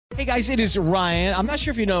Hey guys, it is Ryan. I'm not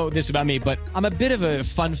sure if you know this about me, but I'm a bit of a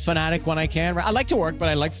fun fanatic when I can. I like to work, but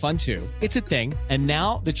I like fun too. It's a thing. And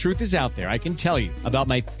now the truth is out there. I can tell you about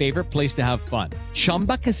my favorite place to have fun.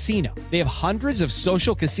 Chumba Casino. They have hundreds of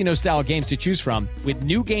social casino style games to choose from with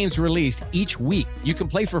new games released each week. You can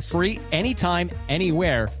play for free anytime,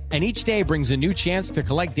 anywhere. And each day brings a new chance to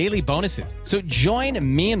collect daily bonuses. So join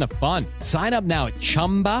me in the fun. Sign up now at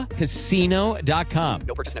ChumbaCasino.com.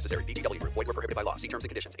 No purchase necessary. VGW Group. Void where prohibited by law. See terms and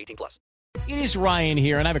conditions. 18+. It is Ryan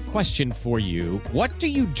here, and I have a question for you. What do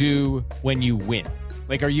you do when you win?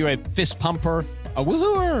 Like, are you a fist pumper, a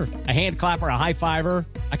woohooer, a hand clapper, a high fiver?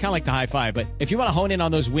 I kind of like the high five, but if you want to hone in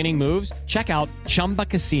on those winning moves, check out Chumba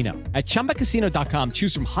Casino. At ChumbaCasino.com,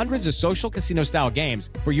 choose from hundreds of social casino style games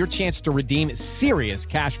for your chance to redeem serious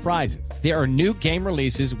cash prizes. There are new game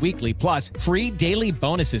releases weekly, plus free daily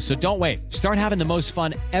bonuses. So don't wait. Start having the most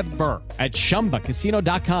fun ever at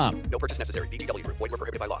ChumbaCasino.com. No purchase necessary. VGW Group. Void where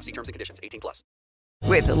prohibited by law. See terms and conditions. 18+.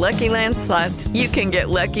 With the Lucky Land Slots, you can get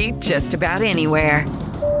lucky just about anywhere.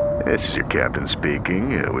 This is your captain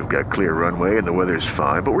speaking. We've got clear runway and the weather's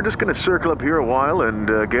fine, but we're just going to circle up here a while and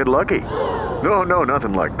get lucky. No,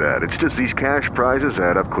 nothing like that. It's just these cash prizes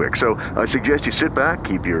add up quick. So I suggest you sit back,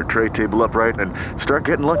 keep your tray table upright, and start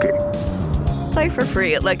getting lucky. Play for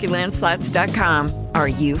free at LuckyLandSlots.com. Are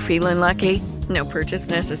you feeling lucky? No purchase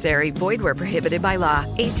necessary. Void where prohibited by law.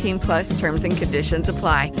 18+ terms and conditions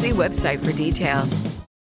apply. See website for details.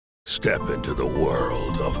 Step into the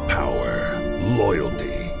world of power,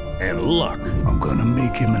 loyalty, and luck. I'm gonna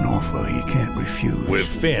make him an offer he can't refuse. With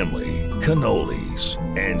family, cannolis,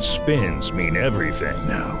 and spins mean everything.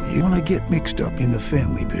 Now, you wanna get mixed up in the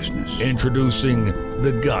family business. Introducing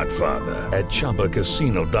The Godfather at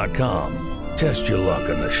ChumbaCasino.com. Test your luck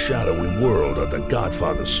in the shadowy world of The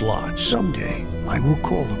Godfather slot. Someday, I will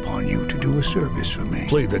call upon you to do a service for me.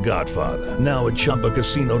 Play The Godfather now at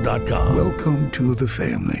ChumbaCasino.com. Welcome to the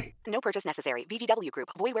family. No purchase necessary. VGW Group.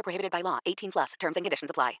 Void where prohibited by law. 18+. Terms and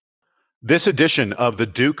conditions apply. This edition of the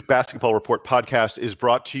Duke Basketball Report podcast is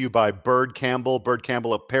brought to you by Bird Campbell. Bird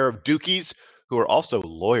Campbell, a pair of Dukies who are also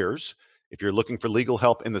lawyers. If you're looking for legal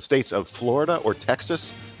help in the states of Florida or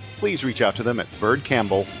Texas, please reach out to them at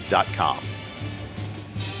birdcampbell.com.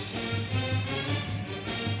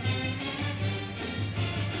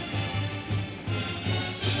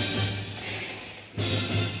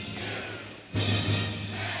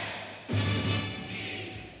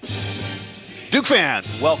 Duke fans,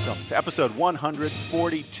 welcome to episode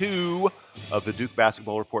 142 of the Duke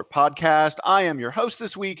Basketball Report podcast. I am your host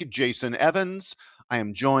this week, Jason Evans. I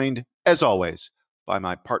am joined, as always, by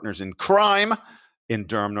my partners in crime in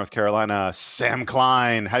Durham, North Carolina, Sam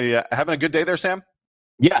Klein. How you having a good day there, Sam?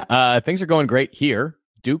 Yeah, things are going great here.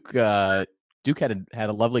 Duke had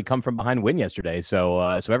a lovely come from behind win yesterday, so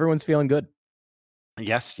everyone's feeling good.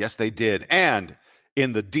 Yes, they did. And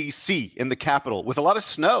in the DC, in the capital, with a lot of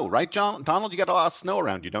snow, right, Donald? You got a lot of snow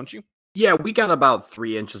around you, don't you? Yeah, we got about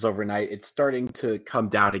 3 inches overnight. It's starting to come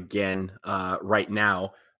down again right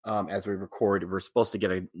now as we record. We're supposed to get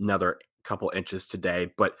another couple inches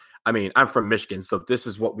today. But, I mean, I'm from Michigan, so this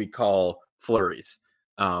is what we call flurries.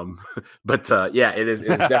 It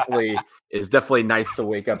is definitely nice to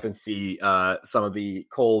wake up and see some of the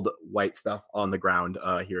cold white stuff on the ground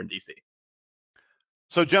here in DC.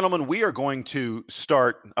 So, gentlemen, we are going to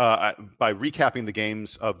start by recapping the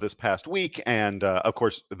games of this past week. And, of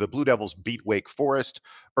course, the Blue Devils beat Wake Forest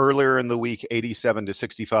earlier in the week,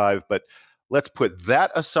 87-65. But let's put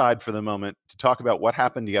that aside for the moment to talk about what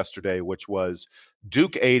happened yesterday, which was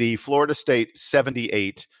Duke 80, Florida State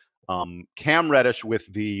 78. Cam Reddish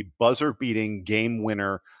with the buzzer-beating game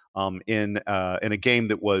winner in a game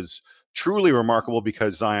that was truly remarkable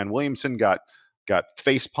because Zion Williamson got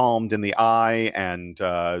face palmed in the eye and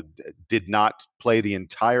did not play the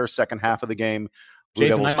entire second half of the game. Blue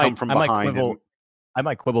Jason, Devils come from behind. I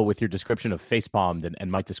might quibble with your description of face palmed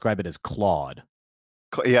and might describe it as clawed.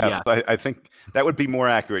 Yes, yeah. I think that would be more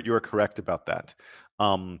accurate. You are correct about that.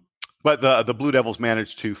 But the Blue Devils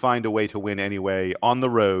managed to find a way to win anyway on the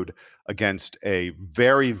road against a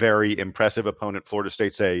very, very impressive opponent. Florida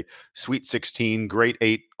State's a Sweet 16, Grade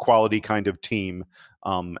 8 quality kind of team.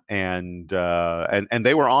 And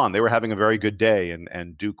they were on. They were having a very good day,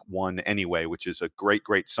 and Duke won anyway, which is a great,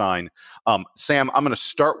 great sign. Sam, I'm going to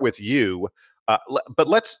start with you, but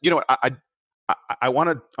let's, I want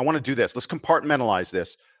to do this. Let's compartmentalize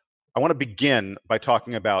this. I want to begin by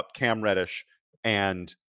talking about Cam Reddish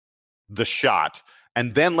and the shot,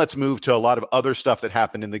 and then let's move to a lot of other stuff that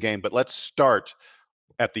happened in the game. But let's start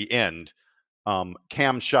at the end.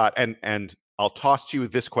 Cam's shot, and I'll toss to you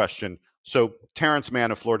this question. So Terrence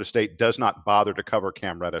Mann of Florida State does not bother to cover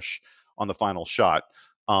Cam Reddish on the final shot.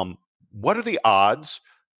 What are the odds?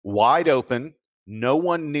 Wide open, no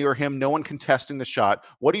one near him, no one contesting the shot.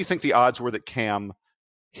 What do you think the odds were that Cam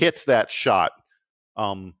hits that shot,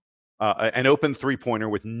 an open three-pointer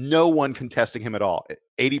with no one contesting him at all?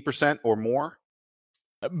 80% or more?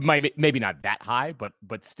 Maybe not that high, but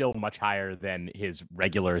still much higher than his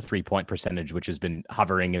regular 3-point percentage, which has been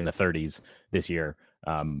hovering in the 30s this year.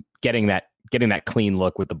 Getting that clean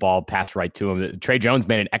look with the ball passed right to him. Trey Jones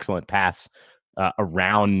made an excellent pass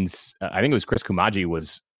around. I think it was Chris Kumaji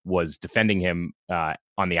was defending him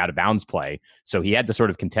on the out of bounds play, so he had to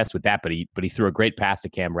sort of contest with that. But he threw a great pass to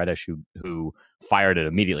Cam Reddish, who fired it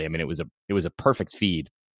immediately. I mean, it was a perfect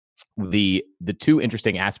feed. The two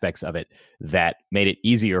interesting aspects of it that made it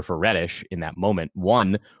easier for Reddish in that moment.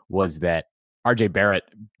 One was that RJ Barrett,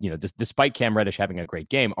 despite Cam Reddish having a great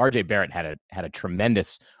game, RJ Barrett had a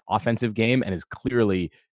tremendous offensive game and is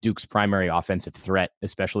clearly Duke's primary offensive threat,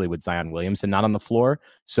 especially with Zion Williamson not on the floor.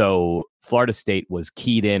 So Florida State was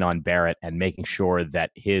keyed in on Barrett and making sure that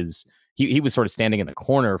he was sort of standing in the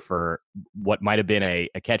corner for what might have been a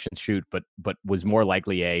catch and shoot, but was more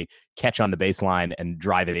likely a catch on the baseline and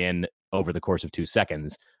drive it in over the course of 2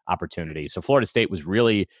 seconds opportunity. So Florida State was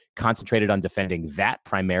really concentrated on defending that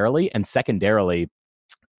primarily, and secondarily,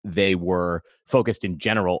 they were focused in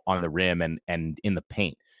general on the rim and in the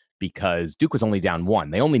paint, because Duke was only down 1.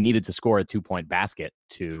 They only needed to score a 2-point basket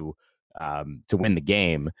to win the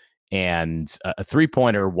game, and a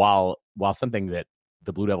 3-pointer, while something that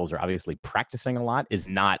the Blue Devils are obviously practicing a lot, is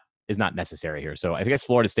not necessary here. So I guess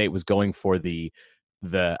Florida State was going for the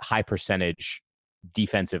high percentage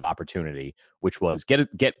defensive opportunity, which was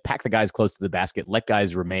pack the guys close to the basket, let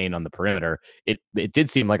guys remain on the perimeter. It did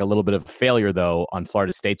seem like a little bit of a failure though on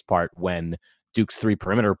Florida State's part when Duke's 3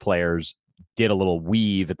 perimeter players did a little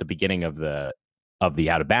weave at the beginning of the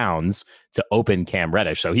out of bounds to open Cam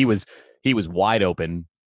Reddish. So he was wide open,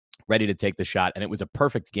 ready to take the shot, and it was a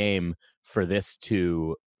perfect game for this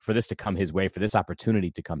to come his way, for this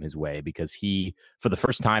opportunity to come his way, because he, for the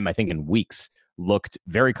first time I think in weeks, looked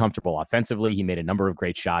very comfortable offensively. He made a number of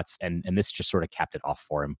great shots, and this just sort of capped it off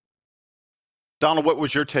for him. Donald, what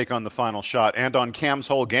was your take on the final shot and on Cam's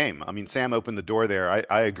whole game? I mean, Sam opened the door there.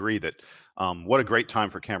 I agree that what a great time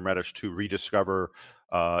for Cam Reddish to rediscover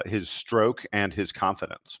his stroke and his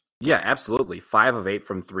confidence. Yeah, absolutely. 5 of 8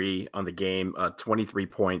 from 3 on the game, 23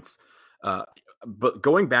 points. But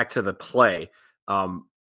going back to the play,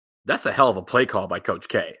 that's a hell of a play call by Coach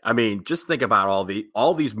K. I mean, just think about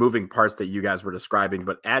all these moving parts that you guys were describing,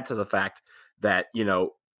 but add to the fact that,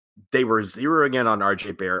 they were zeroing in on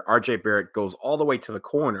RJ Barrett. RJ Barrett goes all the way to the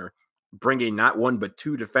corner, bringing not 1 but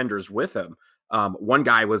 2 defenders with him. One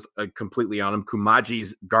guy was completely on him.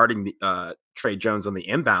 Kumaji's guarding the Trey Jones on the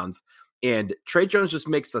inbounds, and Trey Jones just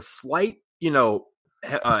makes a slight,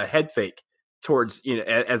 head fake towards,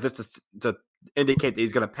 as if to indicate that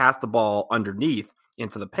he's going to pass the ball underneath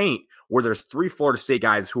into the paint, where there's 3 Florida State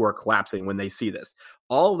guys who are collapsing when they see this.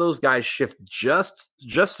 All of those guys shift just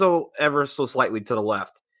so ever so slightly to the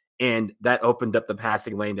left, and that opened up the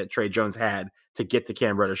passing lane that Trey Jones had to get to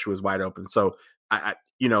Cam Reddish, who was wide open. So,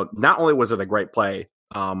 not only was it a great play,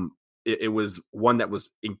 it was one that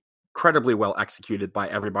was incredibly well executed by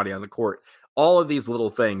everybody on the court. All of these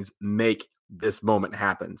little things make this moment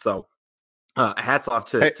happen. So, hats off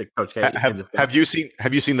to Coach K. Have you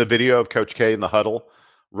seen the video of Coach K in the huddle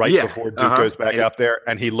before Duke goes back out there,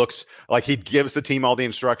 and he looks like he gives the team all the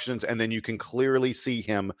instructions, and then you can clearly see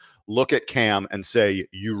him look at Cam and say,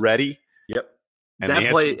 "You ready?" Yep. And that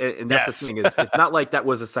play, and that's the thing, is it's not like that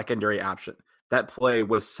was a secondary option. That play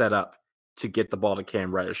was set up to get the ball to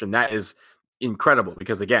Cam Reddish, and that is incredible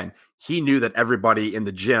because, again, he knew that everybody in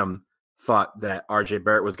the gym thought that RJ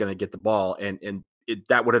Barrett was going to get the ball, and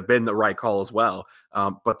that would have been the right call as well.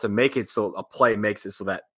 But to make it so a play makes it so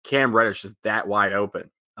that Cam Reddish is that wide open,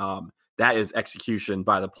 that is execution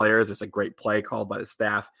by the players. It's a great play called by the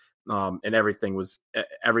staff, and everything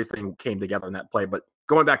came together in that play. But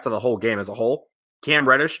going back to the whole game as a whole, Cam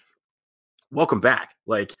Reddish, welcome back.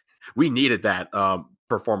 Like, we needed that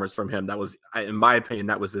performance from him. That was, in my opinion,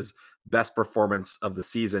 that was his best performance of the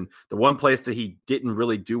season. The one place that he didn't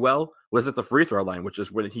really do well was at the free throw line, which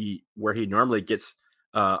is where he normally gets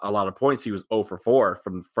a lot of points. He was 0 for 4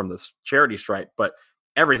 from the charity stripe, but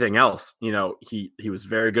everything else, he was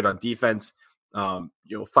very good on defense. 5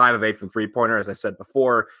 of 8 from 3-pointer, as I said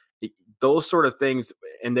before, those sort of things.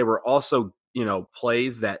 And they were also,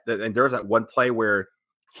 plays that, and there was that one play where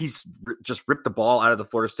he's just ripped the ball out of the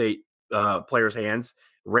Florida State player's hands,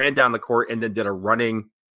 ran down the court, and then did a running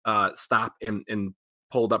stop and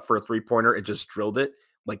pulled up for a 3-pointer and just drilled it.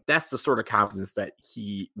 Like, that's the sort of confidence that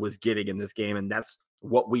he was getting in this game, and that's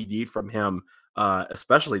what we need from him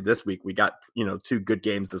especially this week. We got, 2 good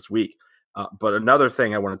games this week. But another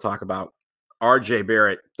thing I want to talk about, RJ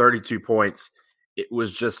Barrett, 32 points. It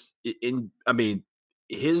was just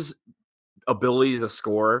his ability to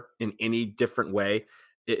score in any different way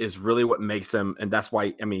is really what makes him. And that's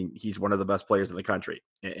why, he's one of the best players in the country.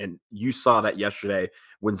 And you saw that yesterday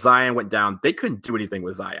when Zion went down, they couldn't do anything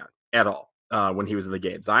with Zion at all when he was in the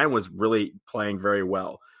game. Zion was really playing very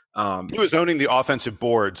well. He was owning the offensive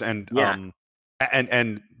boards. And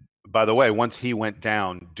by the way, once he went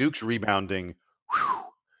down, Duke's rebounding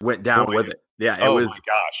went down with it. Yeah. My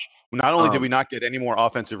gosh. Not only did we not get any more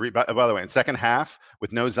offensive rebounds, by the way, in second half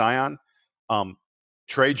with no Zion,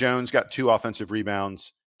 Trey Jones got 2 offensive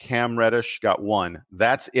rebounds. Cam Reddish got 1.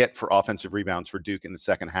 That's it for offensive rebounds for Duke in the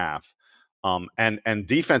second half. And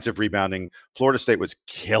defensive rebounding, Florida State was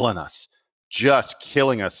killing us, just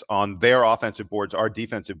killing us on their offensive boards, our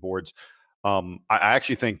defensive boards. I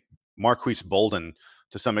actually think Marquise Bolden,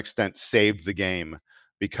 to some extent, saved the game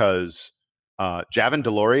because Javin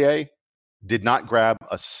DeLaurier did not grab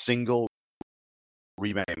a single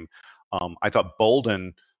rebound. I thought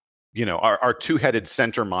Bolden, our 2-headed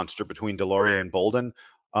center monster between DeLaurier and Bolden,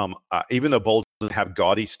 even though Bolden didn't have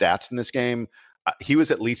gaudy stats in this game, he was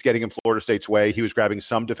at least getting in Florida State's way. He was grabbing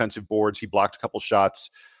some defensive boards. He blocked a couple shots.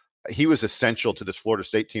 He was essential to this Florida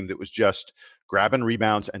State team that was just grabbing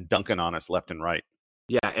rebounds and dunking on us left and right.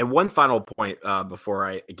 Yeah, and one final point before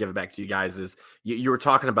I give it back to you guys is you were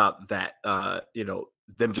talking about that,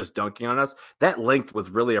 them just dunking on us. That length was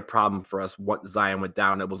really a problem for us once Zion went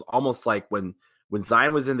down. It was almost like when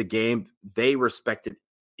Zion was in the game, they respected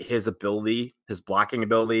his ability, his blocking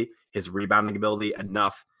ability, his rebounding ability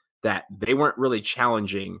enough that they weren't really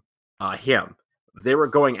challenging him. They were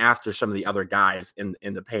going after some of the other guys in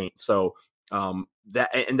the paint. So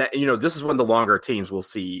this is one of the longer teams we'll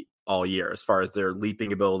see all year as far as their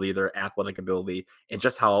leaping ability, their athletic ability, and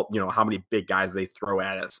just how many big guys they throw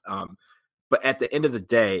at us. But at the end of the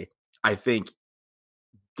day, I think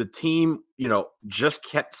the team, just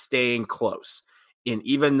kept staying close. And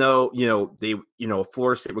even though, they,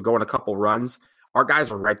 Florida State would go on a couple runs, our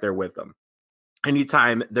guys were right there with them.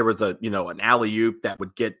 Anytime there was an alley-oop that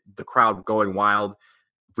would get the crowd going wild,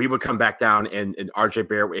 we would come back down and RJ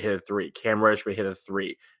Barrett would hit a 3. Cam Reddish would hit a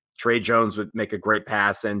 3. Trey Jones would make a great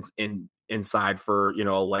pass and inside for, a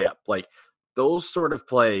layup. Like those sort of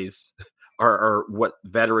plays are what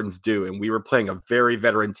veterans do. And we were playing a very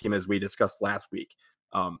veteran team, as we discussed last week.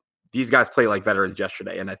 These guys play like veterans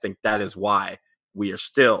yesterday. And I think that is why we are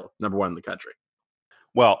still number 1 in the country.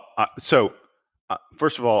 Well,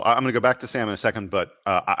 first of all, I'm going to go back to Sam in a second, but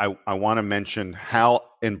I want to mention how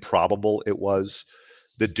improbable it was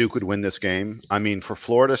that Duke would win this game. I mean, for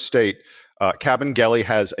Florida State, Cabangeli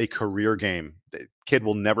has a career game. The kid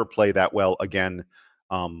will never play that well again,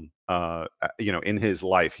 in his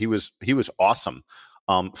life. He was awesome.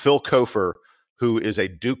 Phil Kofer, who is a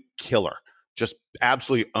Duke killer, just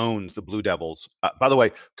absolutely owns the Blue Devils. By the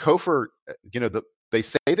way, Kofer, they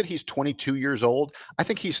say that he's 22 years old. I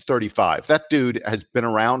think he's 35. That dude has been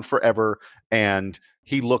around forever, and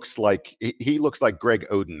he looks like Greg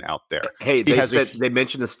Oden out there. Hey, they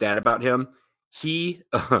mentioned a stat about him. He,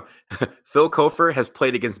 Phil Kofer, has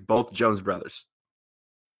played against both Jones brothers.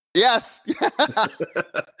 Yes,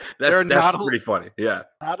 that's pretty funny. Yeah,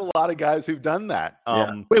 not a lot of guys who've done that.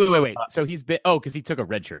 Wait. So he's been because he took a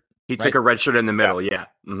red shirt. He took a red shirt in the middle. Yeah.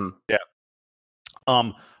 Mm-hmm. Yeah.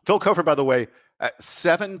 Phil Kofer, by the way,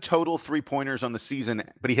 7 total 3-pointers on the season,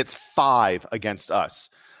 but he hits 5 against us.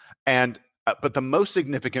 And but the most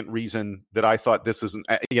significant reason that I thought this was,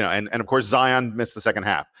 and of course Zion missed the second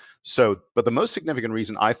half. But the most significant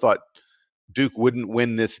reason I thought Duke wouldn't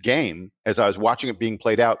win this game, as I was watching it being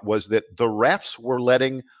played out, was that the refs were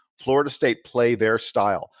letting Florida State play their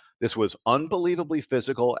style. This was unbelievably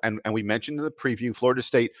physical, and we mentioned in the preview, Florida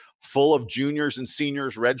State full of juniors and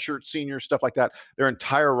seniors, redshirt seniors, stuff like that. Their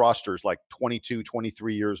entire roster is like 22,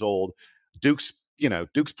 23 years old. Duke's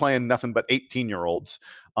playing nothing but 18-year-olds.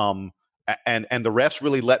 And the refs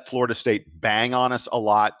really let Florida State bang on us a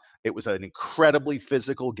lot. It was an incredibly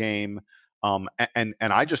physical game. And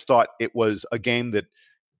I just thought it was a game that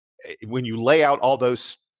when you lay out all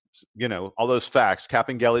those facts,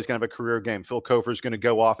 Cabangeli's going to have a career game. Phil Kofer's going to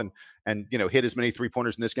go off and hit as many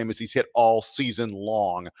 3-pointers in this game as he's hit all season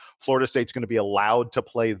long. Florida State's going to be allowed to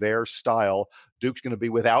play their style. Duke's going to be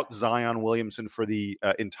without Zion Williamson for the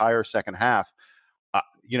entire second half.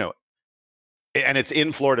 And it's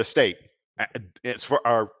in Florida State.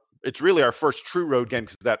 It's really our first true road game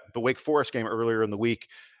because the Wake Forest game earlier in the week,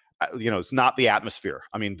 it's not the atmosphere.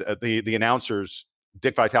 I mean, the announcers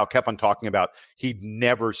Dick Vitale kept on talking about he'd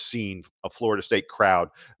never seen a Florida State crowd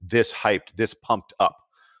this hyped, this pumped up.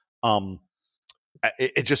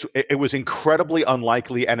 It was incredibly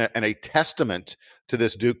unlikely and a testament to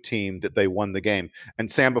this Duke team that they won the game. And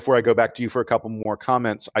Sam, before I go back to you for a couple more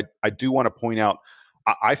comments, I do want to point out,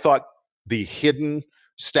 I thought the hidden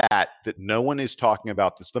stat that no one is talking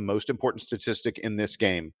about, that's the most important statistic in this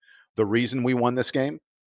game, the reason we won this game,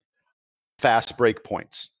 fast break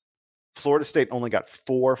points. Florida State only got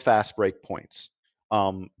 4 fast break points.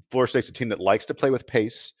 Florida State's a team that likes to play with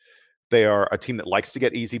pace. They are a team that likes to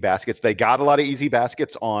get easy baskets. They got a lot of easy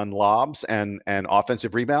baskets on lobs and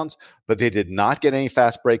offensive rebounds, but they did not get any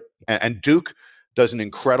fast break. And Duke does an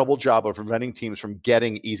incredible job of preventing teams from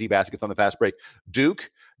getting easy baskets on the fast break.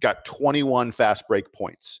 Duke got 21 fast break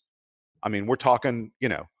points. I mean, we're talking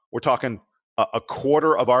a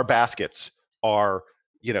quarter of our baskets are,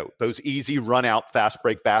 those easy run out fast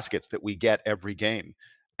break baskets that we get every game.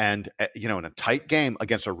 And, in a tight game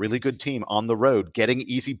against a really good team on the road, getting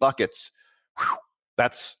easy buckets,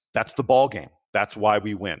 that's the ball game. That's why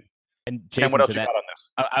we win. And Jason, Sam, what else you got on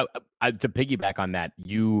this? To piggyback on that,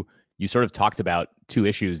 you sort of talked about two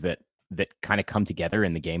issues that kind of come together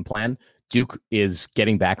in the game plan. Duke is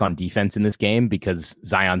getting back on defense in this game because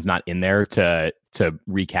Zion's not in there to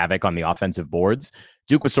wreak havoc on the offensive boards.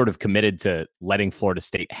 Duke was sort of committed to letting Florida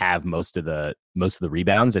State have most of the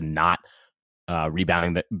rebounds and not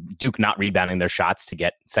Duke not rebounding their shots to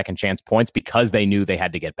get second chance points, because they knew they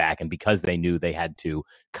had to get back and because they knew they had to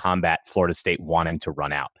combat Florida State wanting to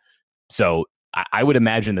run out. So I would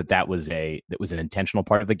imagine that was an intentional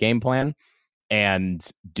part of the game plan. And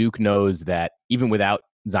Duke knows that even without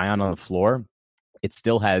Zion on the floor, it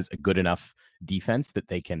still has a good enough defense that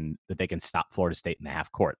they can stop Florida State in the half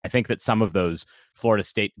court. I think that some of those Florida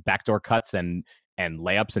State backdoor cuts and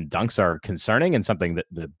layups and dunks are concerning and something that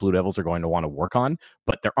the Blue Devils are going to want to work on.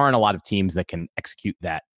 But there aren't a lot of teams that can execute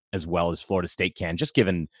that as well as Florida State can, just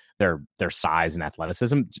given their size and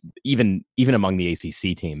athleticism. Even among the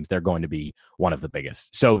ACC teams, they're going to be one of the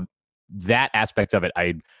biggest. So that aspect of it,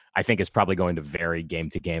 I think, is probably going to vary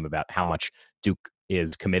game to game about how much Duke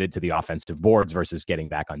is committed to the offensive boards versus getting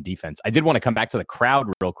back on defense. I did want to come back to the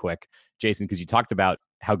crowd real quick, Jason, because you talked about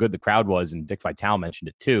how good the crowd was, and Dick Vitale mentioned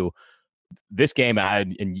it too. This game,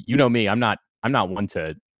 and you know me, I'm not one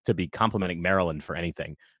to be complimenting Maryland for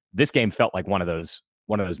anything. This game felt like one of those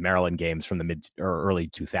Maryland games from the mid or early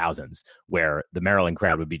 2000s, where the Maryland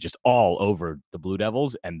crowd would be just all over the Blue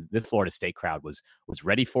Devils, and this Florida State crowd was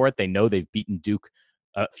ready for it. They know they've beaten Duke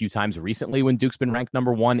a few times recently when Duke's been ranked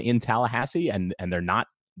number 1 in Tallahassee, and they're not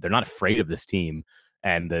afraid of this team.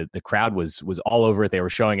 And the crowd was all over it. They were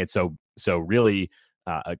showing it. So really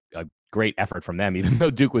a great effort from them, even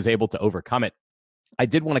though Duke was able to overcome it. I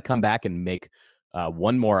did want to come back and make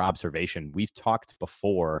one more observation. We've talked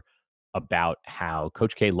before about how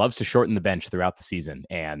Coach K loves to shorten the bench throughout the season.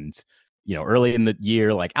 And, early in the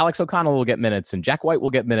year, like Alex O'Connell will get minutes and Jack White will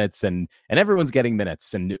get minutes and everyone's getting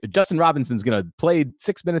minutes. And Justin Robinson's going to play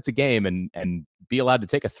 6 minutes a game and be allowed to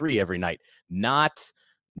take a 3 every night. Not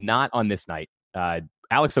on this night.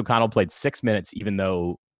 Alex O'Connell played 6 minutes, even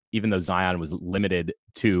though Zion was limited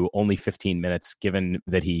to only 15 minutes, given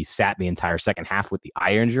that he sat the entire second half with the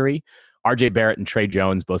eye injury. RJ Barrett and Trey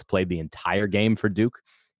Jones both played the entire game for Duke.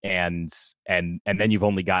 And then you've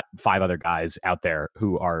only got 5 other guys out there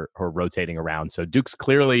who are rotating around. So Duke's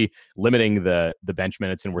clearly limiting the bench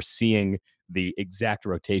minutes, and we're seeing the exact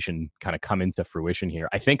rotation kind of come into fruition here.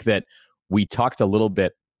 I think that we talked a little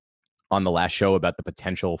bit on the last show about the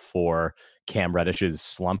potential for Cam Reddish's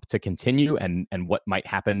slump to continue and what might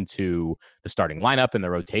happen to the starting lineup and the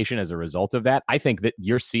rotation as a result of that. I think that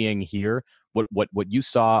you're seeing here what you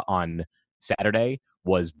saw on Saturday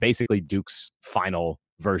was basically Duke's final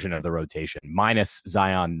version of the rotation, minus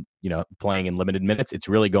Zion, playing in limited minutes. It's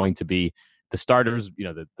really going to be the starters,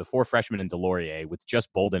 the 4 freshmen in DeLaurier, with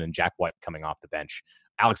just Bolden and Jack White coming off the bench.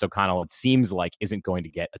 Alex O'Connell, it seems like, isn't going to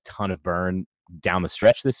get a ton of burn down the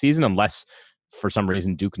stretch this season, unless for some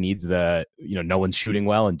reason Duke needs no one's shooting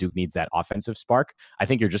well and Duke needs that offensive spark. I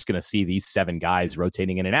think you're just going to see these 7 guys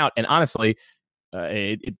rotating in and out. And honestly,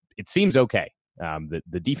 it seems okay.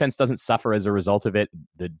 The defense doesn't suffer as a result of it.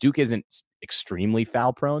 The Duke isn't extremely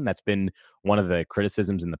foul prone. That's been one of the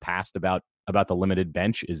criticisms in the past about the limited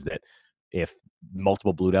bench, is that if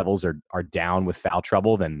multiple Blue Devils are down with foul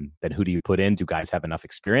trouble, then who do you put in? Do guys have enough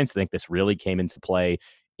experience? I think this really came into play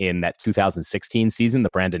in that 2016 season, the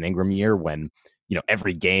Brandon Ingram year, when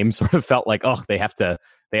every game sort of felt like, oh, they have to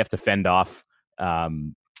fend off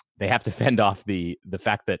the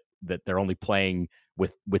fact that they're only playing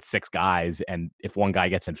with 6 guys, and if one guy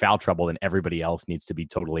gets in foul trouble, then everybody else needs to be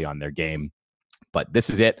totally on their game. but this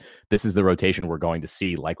is it. This is the rotation we're going to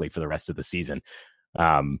see likely for the rest of the season.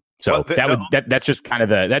 So that's just kind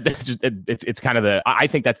of it's kind of the, I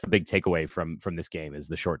think that's the big takeaway from this game is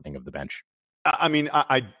the shortening of the bench. I mean,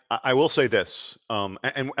 I will say this, and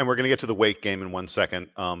we're going to get to the Wake game in 1 second.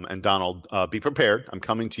 And Donald, be prepared. I'm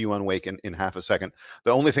coming to you on Wake in half a second.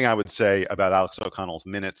 The only thing I would say about Alex O'Connell's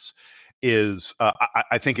minutes is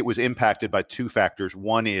I think it was impacted by two factors.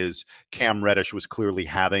 One is Cam Reddish was clearly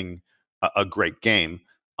having a great game.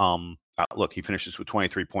 Look, he finishes with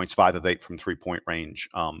 23 points, 5 of 8 from 3-point range.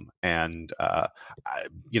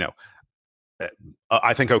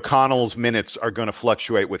 I think O'Connell's minutes are going to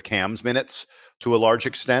fluctuate with Cam's minutes to a large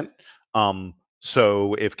extent.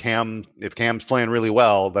 So if Cam's playing really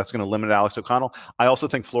well, that's going to limit Alex O'Connell. I also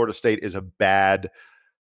think Florida State is a bad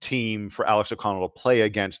team for Alex O'Connell to play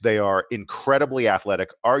against. They are incredibly athletic.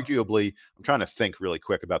 Arguably, I'm trying to think really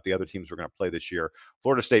quick about the other teams we're going to play this year.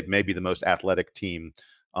 Florida State may be the most athletic team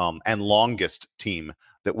and longest team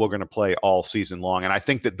that we're going to play all season long. And I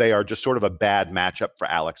think that they are just sort of a bad matchup for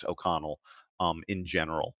Alex O'Connell in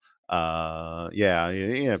general. Top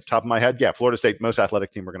of my head, Florida State, most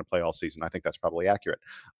athletic team we're going to play all season. I think that's probably accurate.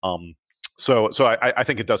 So I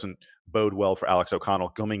think it doesn't bode well for Alex O'Connell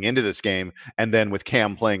coming into this game, and then with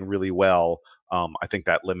Cam playing really well, I think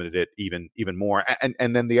that limited it even more.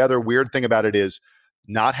 And then the other weird thing about it is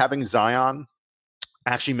not having Zion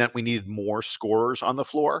actually meant we needed more scorers on the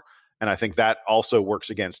floor, and I think that also works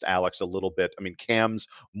against Alex a little bit. I mean, Cam's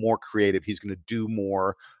more creative; he's going to do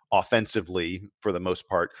more offensively for the most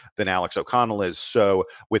part than Alex O'Connell is. So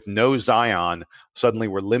with no Zion, suddenly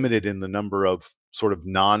we're limited in the number of sort of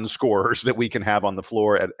non-scorers that we can have on the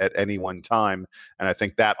floor at any one time. And I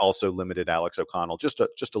think that also limited Alex O'Connell just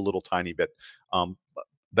a little tiny bit.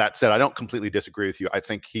 That said, I don't completely disagree with you. I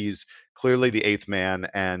think he's clearly the eighth man,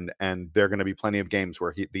 and there are going to be plenty of games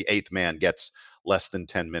where the eighth man gets less than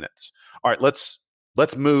 10 minutes. All right, let's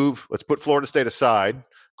move. Let's put Florida State aside.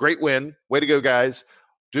 Great win. Way to go, guys.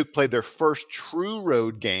 Duke played their first true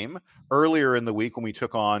road game earlier in the week when we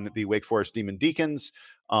took on the Wake Forest Demon Deacons.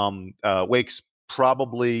 Wake's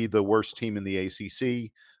probably the worst team in the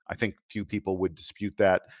ACC. I think few people would dispute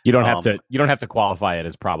that. You don't have to qualify it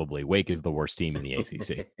as probably. Wake is the worst team in the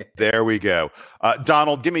ACC. There we go.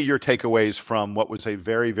 Donald, give me your takeaways from what was a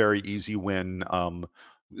very, very easy win.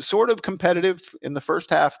 Sort of competitive in the first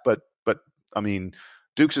half, but I mean,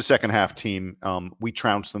 Duke's a second half team. We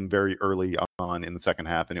trounced them very early on in the second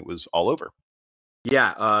half, and it was all over.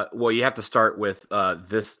 Yeah. Well, you have to start with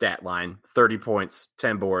this stat line: 30 points,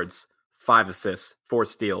 10 boards, 5 assists, 4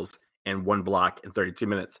 steals, and 1 block in 32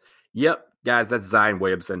 minutes. Yep, guys, that's Zion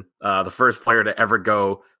Williamson, the first player to ever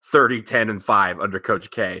go 30, 10, and 5 under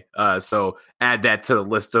Coach K. So add that to the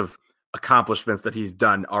list of accomplishments that he's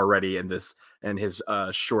done already in his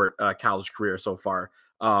short college career so far.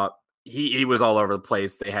 He was all over the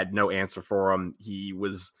place. They had no answer for him. He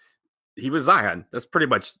was Zion. That's pretty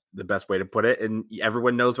much the best way to put it, and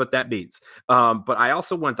everyone knows what that means. But I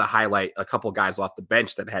also wanted to highlight a couple guys off the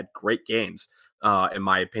bench that had great games, in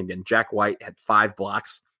my opinion. Jack White had 5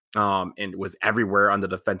 blocks and was everywhere on the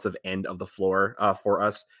defensive end of the floor for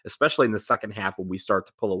us, especially in the second half when we start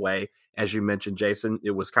to pull away. As you mentioned, Jason,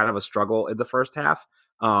 it was kind of a struggle in the first half,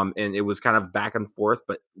 and it was kind of back and forth.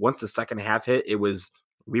 But once the second half hit, it was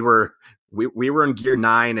we were in gear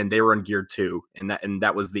 9 and they were in gear 2, and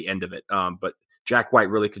that was the end of it. But Jack White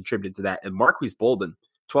really contributed to that, and Marquise Bolden,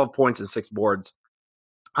 12 points and 6 boards,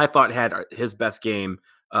 I thought had his best game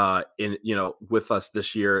with us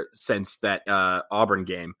this year since that Auburn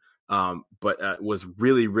game. But was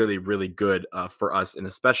really, really, really good for us, and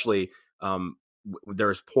especially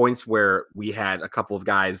there's points where we had a couple of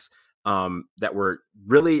guys that were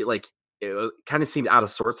really like. It kind of seemed out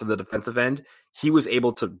of sorts on the defensive end. He was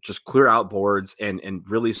able to just clear out boards and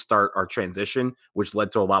really start our transition, which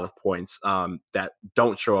led to a lot of points that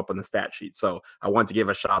don't show up on the stat sheet. So I want to give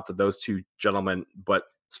a shout out to those two gentlemen, but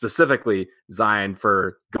specifically Zion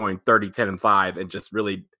for going 30, 10, and 5 and just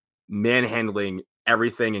really manhandling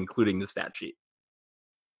everything, including the stat sheet.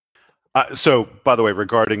 So, by the way,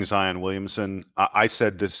 regarding Zion Williamson, I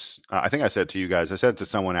said this. I think I said to you guys. I said it to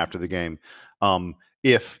someone after the game.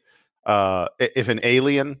 If an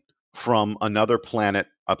alien from another planet,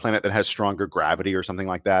 a planet that has stronger gravity or something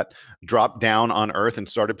like that, dropped down on Earth and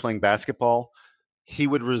started playing basketball, he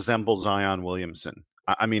would resemble Zion Williamson.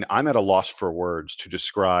 I mean, I'm at a loss for words to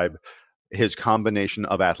describe his combination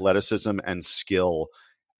of athleticism and skill.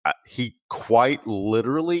 He quite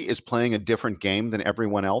literally is playing a different game than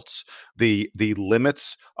everyone else. The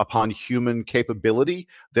limits upon human capability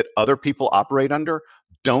that other people operate under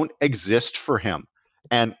don't exist for him.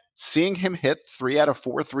 And seeing him hit 3 out of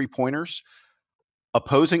 4 3-pointers,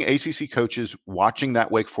 opposing ACC coaches watching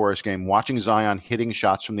that Wake Forest game, watching Zion hitting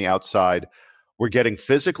shots from the outside, were getting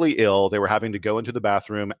physically ill. They were having to go into the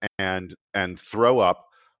bathroom and throw up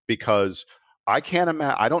because I can't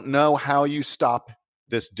imagine. I don't know how you stop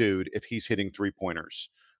this dude if he's hitting 3-pointers.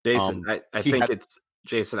 Jason, I think it's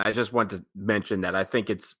Jason. I just want to mention that I think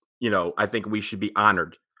it's, I think we should be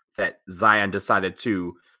honored that Zion decided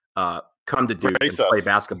to come to Duke and play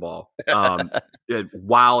basketball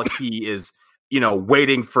while he is,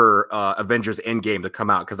 waiting for Avengers Endgame to come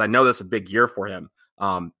out, because I know that's a big year for him.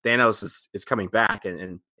 Thanos is coming back,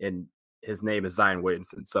 and his name is Zion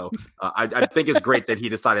Williamson. So I think it's great that he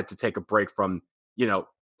decided to take a break from,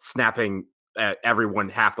 snapping at everyone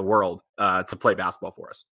half the world to play basketball for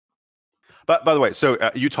us. But by the way, so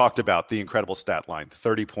you talked about the incredible stat line: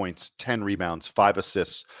 30 points, 10 rebounds, 5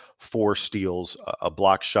 assists, 4 steals, a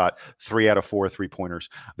block shot, 3 out of 4 3-pointers.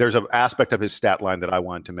 There's an aspect of his stat line that I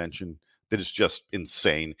wanted to mention that is just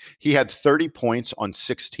insane. He had 30 points on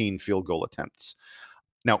 16 field goal attempts.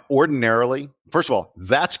 Now, ordinarily, first of all,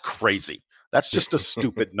 that's crazy. That's just a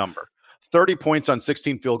stupid number. 30 points on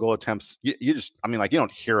 16 field goal attempts. You just, you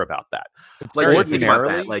don't hear about that.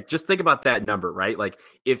 Just think about that number, right? Like,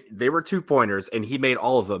 if they were 2-pointers and he made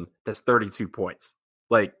all of them, that's 32 points.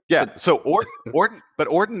 Like, yeah. So, but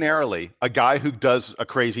ordinarily, a guy who does a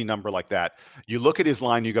crazy number like that, you look at his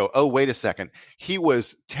line, you go, oh, wait a second. He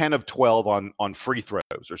was 10 of 12 on free throws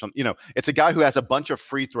or something. It's a guy who has a bunch of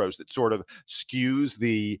free throws that sort of skews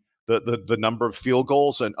the number of field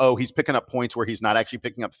goals, and he's picking up points where he's not actually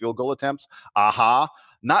picking up field goal attempts. Aha.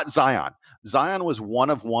 Not Zion. Zion was 1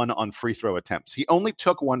 of 1 on free throw attempts. He only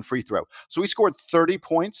took 1 free throw. So he scored 30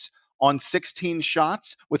 points on 16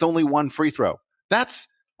 shots with only 1 free throw. That's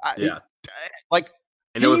and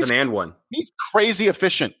it was an and one. He's crazy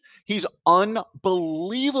efficient. He's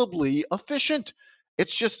unbelievably efficient.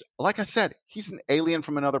 It's just, like I said, he's an alien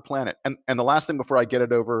from another planet. And the last thing before I get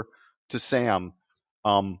it over to Sam,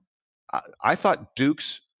 I thought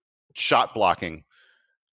Duke's shot blocking,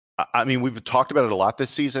 we've talked about it a lot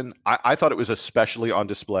this season. I thought it was especially on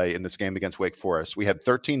display in this game against Wake Forest. We had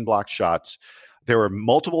 13 blocked shots. There were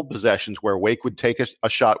multiple possessions where Wake would take a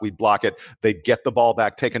shot, we'd block it, they'd get the ball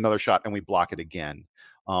back, take another shot, and we block it again.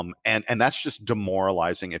 And that's just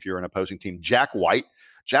demoralizing if you're an opposing team. Jack White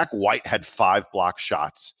had 5 blocked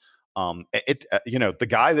shots. The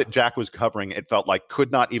guy that Jack was covering, it felt like,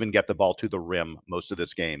 could not even get the ball to the rim most of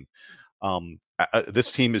this game.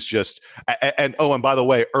 This team is just, and by the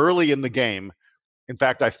way, early in the game, in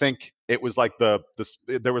fact, I think it was like there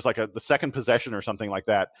was like the second possession or something like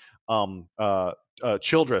that.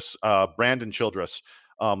 Childress, Brandon Childress,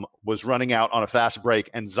 was running out on a fast break,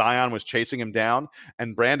 and Zion was chasing him down,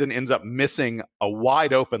 and Brandon ends up missing a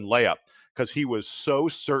wide open layup because he was so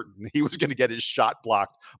certain he was going to get his shot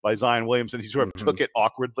blocked by Zion Williamson. He sort of took it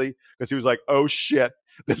awkwardly because he was like, oh shit,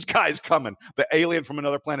 this guy's coming. The alien from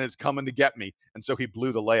another planet is coming to get me. And so he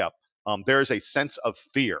blew the layup. There is a sense of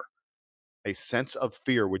fear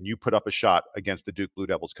when you put up a shot against the Duke Blue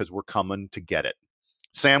Devils, because we're coming to get it.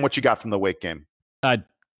 Sam, what you got from the Wake game?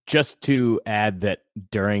 Just to add that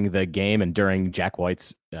during the game and during Jack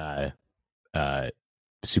White's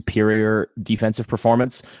superior defensive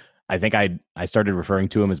performance, I think I started referring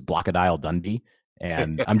to him as Blockadile Dundee.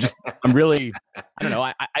 And I don't know.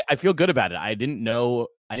 I feel good about it. I didn't know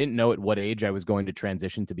at what age I was going to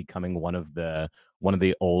transition to becoming one of the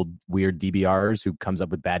old weird DBRs who comes up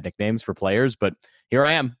with bad nicknames for players. But here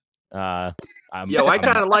I am. I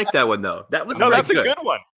kind of like that one though. That was that's a good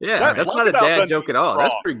one. Yeah, that's not a dad joke at all.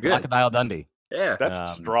 That's pretty good. Blockadile Dundee. Yeah,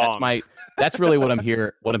 that's strong. That's really what I'm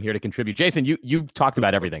here to contribute. Jason, you talked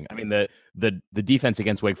about everything. I mean, the defense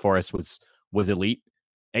against Wake Forest was elite.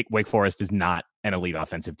 Wake Forest is not an elite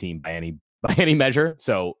offensive team by any measure.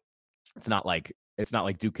 So it's not like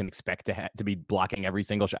Duke can expect to be blocking every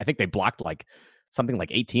single shot. I think they blocked something like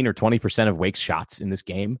 18 or 20% of Wake's shots in this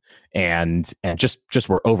game, and just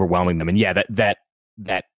were overwhelming them. And yeah,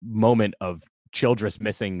 that moment of Childress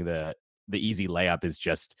missing the easy layup is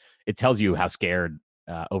just, it tells you how scared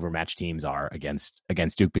overmatched teams are against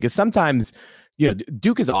Duke, because sometimes,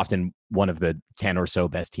 Duke is often one of the 10 or so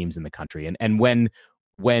best teams in the country. And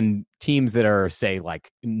when teams that are, say,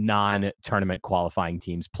 like non-tournament qualifying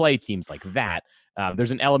teams play teams like that,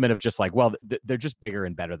 there's an element of just like, well, they're just bigger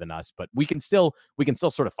and better than us, but we can still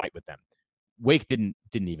sort of fight with them. Wake didn't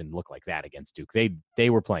even look like that against Duke. They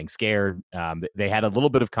were playing scared. They had a little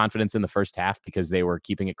bit of confidence in the first half because they were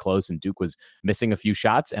keeping it close and Duke was missing a few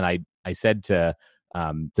shots. And I said to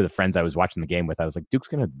the friends I was watching the game with, I was like, Duke's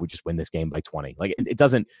we just win this game by 20. Like it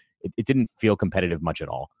didn't feel competitive much at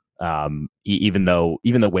all. Even though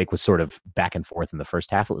Wake was sort of back and forth in the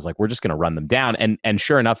first half, it was like, we're just going to run them down. And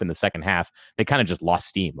sure enough, in the second half, they kind of just lost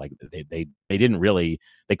steam. Like they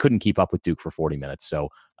couldn't keep up with Duke for 40 minutes. So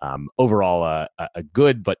overall, a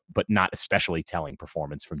good but not especially telling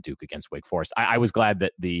performance from Duke against Wake Forest. I was glad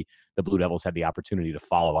that the Blue Devils had the opportunity to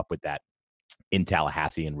follow up with that in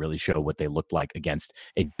Tallahassee and really show what they looked like against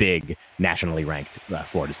a big nationally ranked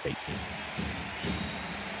Florida State team.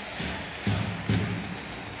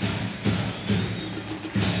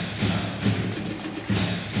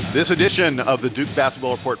 This edition of the Duke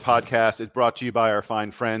Basketball Report podcast is brought to you by our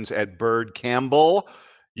fine friends at Bird Campbell.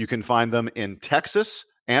 You can find them in Texas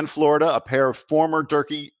and Florida, a pair of former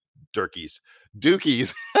Dookies. I'm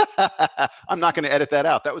not going to edit that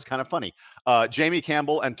out. That was kind of funny. Jamie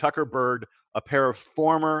Campbell and Tucker Bird, a pair of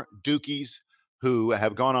former Dookies who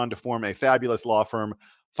have gone on to form a fabulous law firm.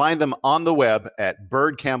 Find them on the web at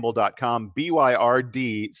birdcampbell.com,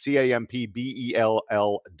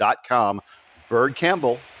 BYRDCAMPBELL.com. Bird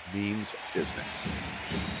Campbell means business.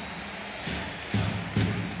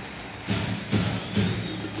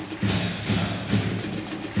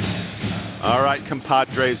 All right,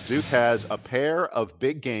 compadres, Duke has a pair of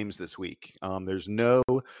big games this week. There's no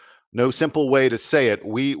simple way to say it.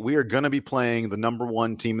 We are going to be playing the number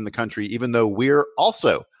one team in the country, even though we're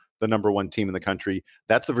also the number one team in the country.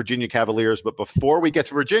 That's the Virginia Cavaliers. But before we get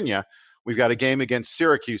to Virginia, we've got a game against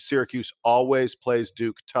Syracuse. Syracuse always plays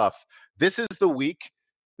Duke tough. This is the week,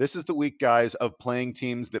 guys, of playing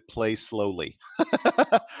teams that play slowly.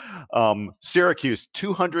 Syracuse,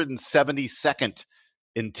 272nd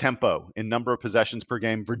in tempo, in number of possessions per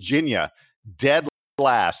game. Virginia, dead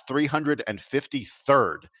last,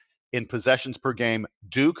 353rd in possessions per game.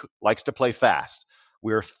 Duke likes to play fast.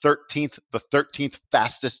 We're the 13th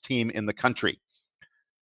fastest team in the country.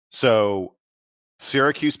 So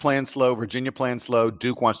Syracuse playing slow, Virginia playing slow,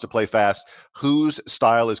 Duke wants to play fast. Whose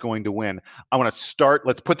style is going to win? Let's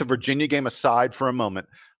put the Virginia game aside for a moment.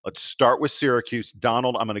 Let's start with Syracuse.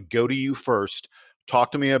 Donald, I'm going to go to you first.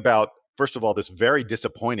 Talk to me about, first of all, this very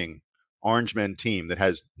disappointing Orange Men team that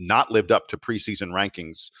has not lived up to preseason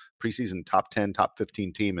rankings, preseason top 10, top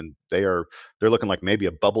 15 team, and they're looking like maybe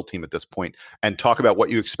a bubble team at this point. And talk about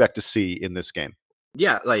what you expect to see in this game.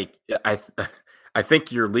 Yeah, like I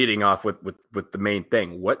think you're leading off with the main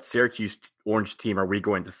thing. What Syracuse Orange team are we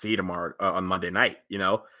going to see tomorrow on Monday night?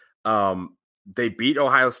 They beat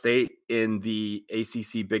Ohio State in the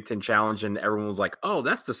ACC Big Ten Challenge, and everyone was like, "Oh,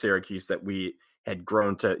 that's the Syracuse that we had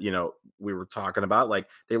grown to." We were talking about. Like,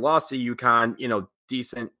 they lost to UConn,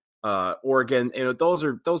 decent. Oregon, those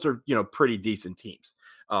are pretty decent teams.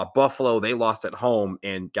 Buffalo, they lost at home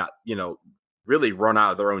and got really run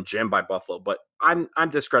out of their own gym by Buffalo. But I'm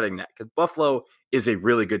discrediting that because Buffalo is a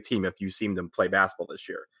really good team if you've seen them play basketball this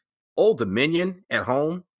year. Old Dominion at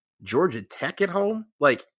home, Georgia Tech at home.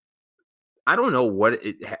 Like, I don't know what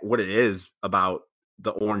it is about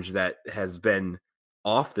the Orange that has been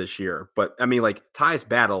off this year, but I mean, like, Tyus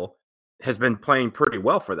Battle has been playing pretty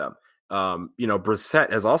well for them.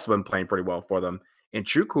 Brissett has also been playing pretty well for them, and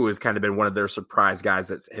Chukwu has kind of been one of their surprise guys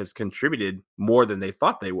that has contributed more than they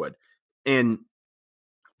thought they would. And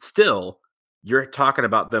still, you're talking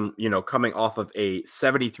about them, coming off of a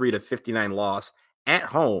 73-59 loss at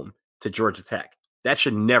home to Georgia Tech. That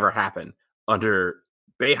should never happen under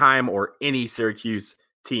Boeheim or any Syracuse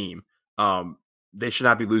team. They should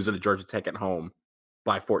not be losing to Georgia Tech at home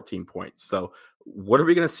by 14 points. So what are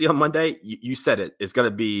we going to see on Monday? You said it. It's going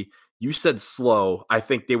to be, you said slow. I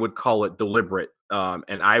think they would call it deliberate.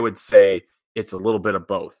 And I would say it's a little bit of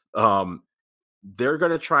both. They're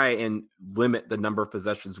going to try and limit the number of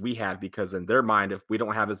possessions we have because in their mind, if we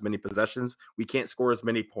don't have as many possessions, we can't score as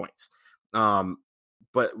many points.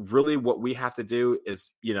 But really what we have to do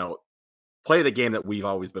is, play the game that we've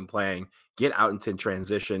always been playing, get out into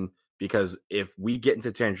transition, because if we get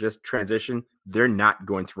into transition, they're not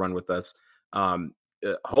going to run with us.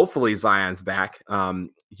 Hopefully Zion's back.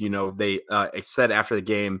 They said after the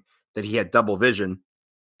game that he had double vision.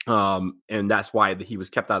 And that's why he was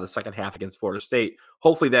kept out of the second half against Florida State.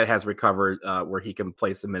 Hopefully that has recovered where he can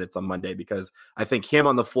play some minutes on Monday, because I think him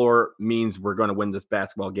on the floor means we're going to win this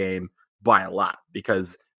basketball game by a lot,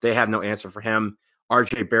 because they have no answer for him.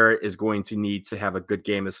 RJ Barrett is going to need to have a good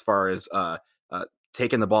game as far as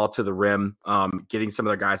taking the ball to the rim, getting some of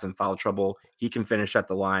their guys in foul trouble. He can finish at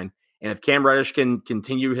the line. And if Cam Reddish can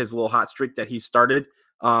continue his little hot streak that he started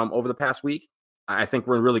over the past week, I think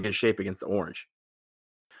we're in really good shape against the Orange.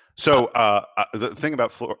 So the thing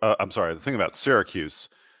about Syracuse,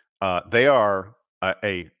 they are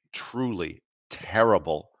a truly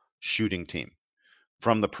terrible shooting team.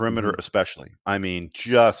 from the perimeter, especially. I mean,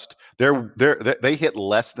 just they hit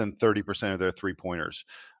less than 30% of their 3-pointers.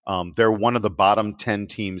 They're one of the bottom 10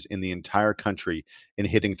 teams in the entire country in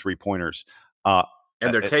hitting 3-pointers. And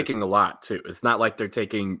they're taking a lot too. It's not like they're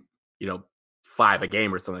taking, 5 a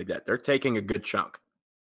game or something like that. They're taking a good chunk.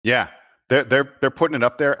 Yeah. They're putting it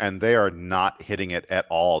up there, and they are not hitting it at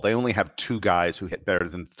all. They only have 2 guys who hit better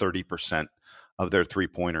than 30% of their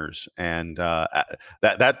 3-pointers, and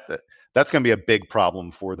that's going to be a big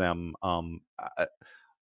problem for them.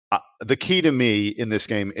 The key to me in this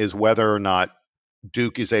game is whether or not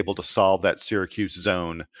Duke is able to solve that Syracuse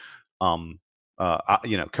zone.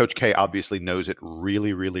 Coach K obviously knows it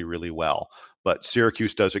really, really, really well, but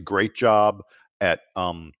Syracuse does a great job at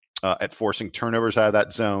forcing turnovers out of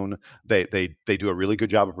that zone. They do a really good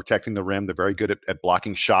job of protecting the rim. They're very good at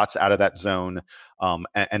blocking shots out of that zone,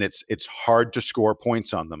 and it's hard to score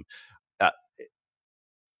points on them.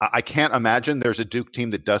 I can't imagine there's a Duke team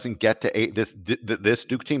that doesn't get to this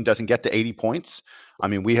Duke team doesn't get to 80 points. I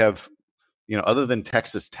mean, we have, other than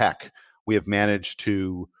Texas Tech, we have managed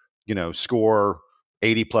to, score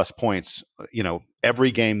 80 plus points, every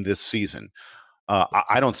game this season.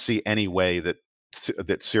 I don't see any way that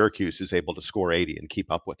Syracuse is able to score 80 and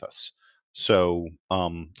keep up with us. So,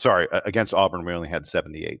 sorry, against Auburn, we only had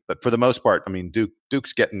 78, but for the most part, I mean,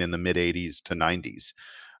 Duke's getting in the mid 80s to 90s.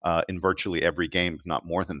 In virtually every game, if not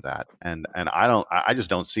more than that, and I just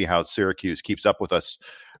don't see how Syracuse keeps up with us.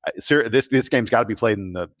 This game's got to be played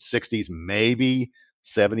in the 60s, maybe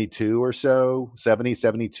 72 or so, 70,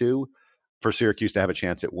 72, for Syracuse to have a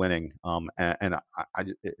chance at winning.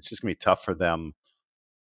 It's just gonna be tough for them.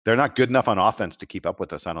 They're not good enough on offense to keep up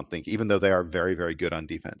with us, I don't think, even though they are very, very good on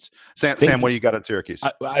defense. Sam, what do you got at Syracuse?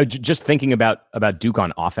 I just thinking about Duke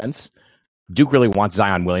on offense. Duke really wants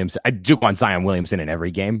Zion Williamson. Duke wants Zion Williamson in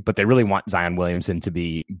every game, but they really want Zion Williamson to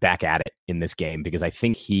be back at it in this game, because I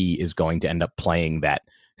think he is going to end up playing that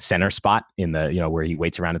center spot in the, where he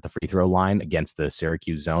waits around at the free throw line against the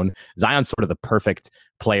Syracuse zone. Zion's sort of the perfect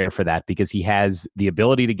player for that, because he has the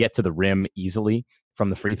ability to get to the rim easily from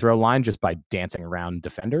the free throw line just by dancing around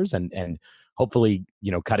defenders and hopefully,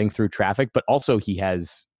 cutting through traffic, but also he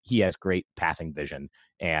has great passing vision.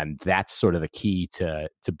 And that's sort of the key to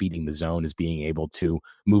beating the zone, is being able to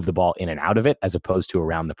move the ball in and out of it as opposed to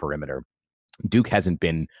around the perimeter. Duke hasn't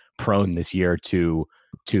been prone this year to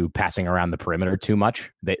passing around the perimeter too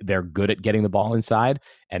much. They're good at getting the ball inside,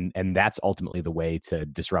 and that's ultimately the way to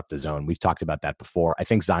disrupt the zone. We've talked about that before. I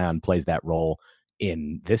think Zion plays that role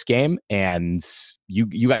in this game, and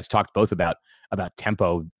you guys talked both about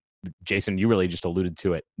tempo. Jason, you really just alluded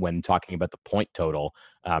to it when talking about the point total.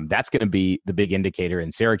 That's going to be the big indicator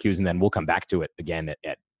in Syracuse, and then we'll come back to it again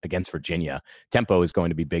against Virginia. Tempo is going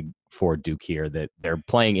to be big for Duke here. That they're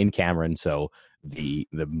playing in Cameron, so the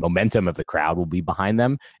momentum of the crowd will be behind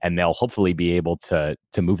them, and they'll hopefully be able to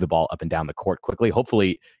move the ball up and down the court quickly.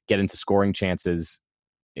 Hopefully, get into scoring chances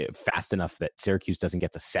fast enough that Syracuse doesn't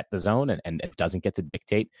get to set the zone and it doesn't get to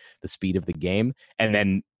dictate the speed of the game.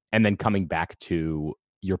 And then coming back to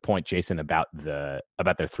your point, Jason, about their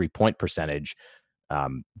 3-point percentage,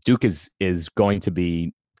 Duke is going to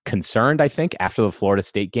be concerned, I think, after the Florida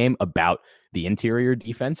State game about the interior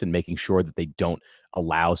defense and making sure that they don't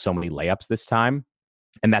allow so many layups this time.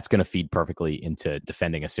 And that's going to feed perfectly into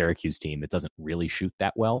defending a Syracuse team that doesn't really shoot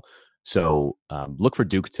that well. So look for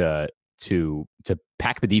Duke to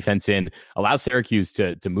pack the defense in, allow Syracuse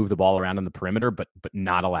to move the ball around on the perimeter, but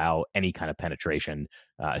not allow any kind of penetration,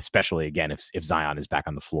 especially, again, if Zion is back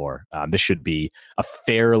on the floor. This should be a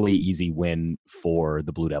fairly easy win for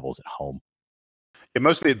the Blue Devils at home. Yeah,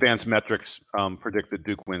 most of the advanced metrics predict that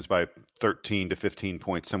Duke wins by 13 to 15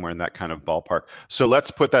 points, somewhere in that kind of ballpark. So let's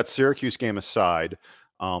put that Syracuse game aside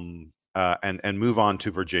and move on to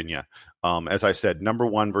Virginia. As I said, number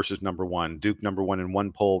 1 versus number 1. Duke number 1 in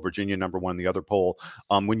one poll, Virginia number 1 in the other poll.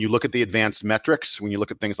 When you look at the advanced metrics, when you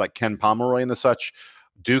look at things like Ken Pomeroy and the such,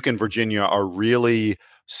 Duke and Virginia are really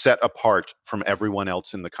set apart from everyone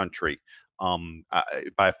else in the country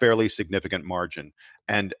by a fairly significant margin.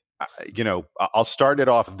 And I'll start it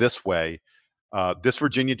off this way. This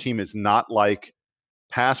Virginia team is not like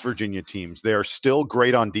past Virginia teams. They are still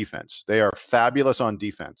great on defense. They are fabulous on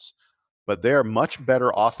defense, but they are much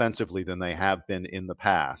better offensively than they have been in the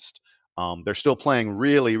past. They're still playing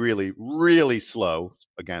really, really, really slow.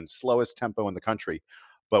 Again, slowest tempo in the country.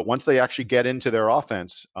 But once they actually get into their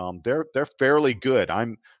offense, they're fairly good.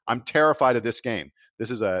 I'm terrified of this game. This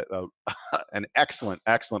is an excellent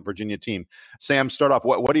Virginia team. Sam, start off.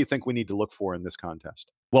 What do you think we need to look for in this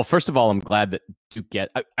contest? Well, first of all, I'm glad that Duke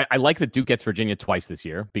I like that Duke gets Virginia twice this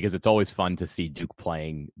year, because it's always fun to see Duke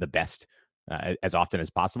playing the best as often as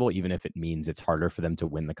possible, even if it means it's harder for them to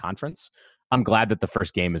win the conference. I'm glad that the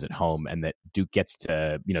first game is at home and that Duke gets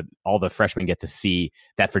to, all the freshmen get to see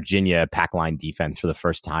that Virginia pack line defense for the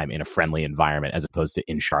first time in a friendly environment as opposed to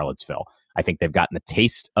in Charlottesville. I think they've gotten a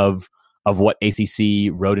taste of what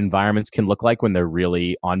ACC road environments can look like when they're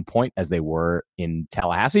really on point as they were in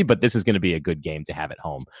Tallahassee, but this is going to be a good game to have at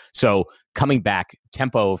home. So coming back,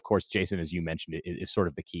 tempo, of course, Jason, as you mentioned, is sort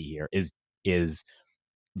of the key here. Is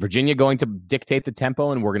Virginia going to dictate the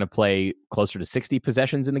tempo and we're going to play closer to 60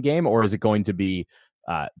 possessions in the game, or is it going to be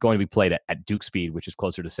played at Duke speed, which is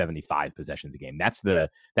closer to 75 possessions a game? That's the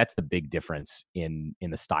big difference in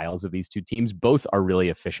the styles of these two teams. Both are really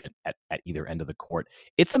efficient at either end of the court.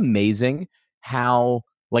 It's amazing how,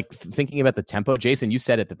 thinking about the tempo, Jason, you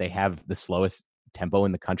said it, that they have the slowest tempo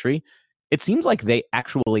in the country. It seems like they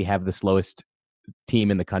actually have the slowest team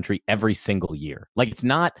in the country every single year. It's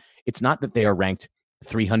not that they are ranked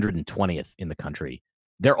 320th in the country.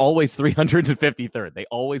 They're always 353rd. They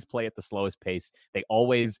always play at the slowest pace. They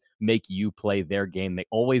always make you play their game. They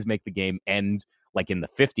always make the game end in the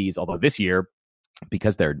 50s. Although this year,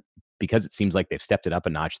 because it seems like they've stepped it up a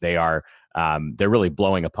notch, they're really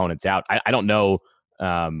blowing opponents out. I don't know.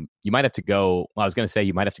 You might have to go. Well, I was going to say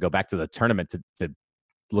you might have to go back to the tournament to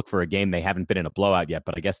look for a game they haven't been in a blowout yet.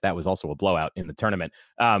 But I guess that was also a blowout in the tournament.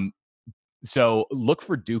 So look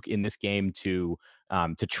for Duke in this game to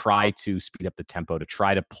try to speed up the tempo, to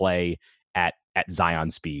try to play at Zion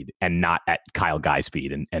speed and not at Kyle Guy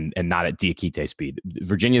speed and not at Diakite speed.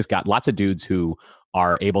 Virginia's got lots of dudes who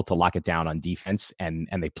are able to lock it down on defense and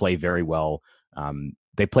they play very well.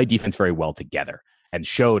 They play defense very well together and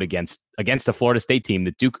showed against a Florida State team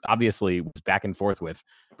that Duke obviously was back and forth with.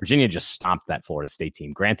 Virginia just stomped that Florida State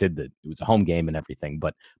team. Granted that it was a home game and everything,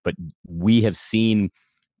 but we have seen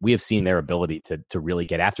their ability to really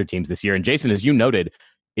get after teams this year. And Jason, as you noted,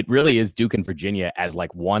 it really is Duke and Virginia as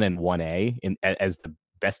 1 and 1A as the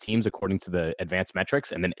best teams according to the advanced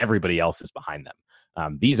metrics, and then everybody else is behind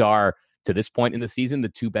them. These are, to this point in the season, the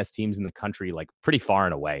two best teams in the country, pretty far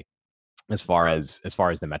and away as far as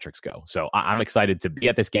the metrics go. So I'm excited to be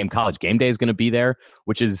at this game. College game day is going to be there,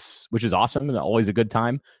 which is awesome and always a good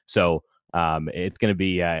time. So it's going to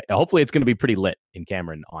be hopefully it's going to be pretty lit in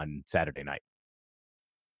Cameron on Saturday night.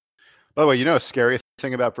 By the way, a scary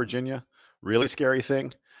thing about Virginia, really scary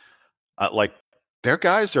thing, their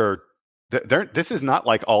guys are, this is not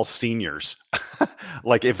all seniors.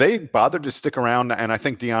 If they bothered to stick around, and I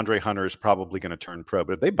think DeAndre Hunter is probably going to turn pro,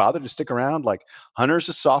 but if they bothered to stick around, Hunter's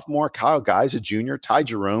a sophomore, Kyle Guy's a junior, Ty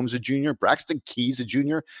Jerome's a junior, Braxton Key's a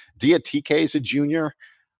junior, Diatike is a junior.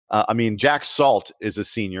 Jack Salt is a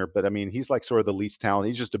senior, but he's sort of the least talented.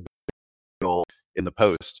 He's just a big in the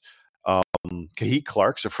post. Kahik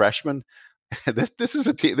Clark's a freshman. This is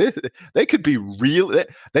a team. They could be real.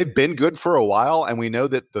 They've been good for a while, and we know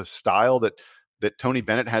that the style that Tony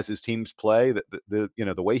Bennett has his teams play, that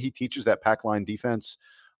the way he teaches that pack line defense,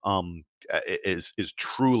 is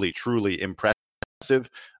truly impressive.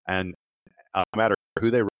 And no matter who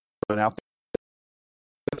they run out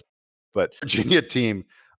there, but Virginia team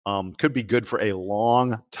could be good for a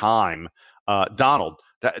long time. Donald,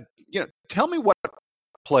 tell me what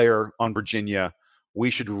player on Virginia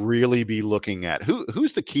we should really be looking at.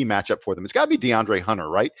 Who's the key matchup for them? It's got to be DeAndre Hunter,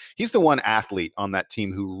 right? He's the one athlete on that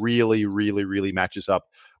team who really matches up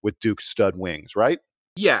with Duke's stud wings, right?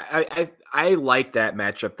 Yeah, I like that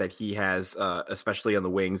matchup that he has, especially on the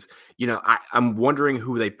wings. I'm wondering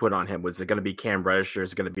who they put on him. Was it going to be Cam Reddish or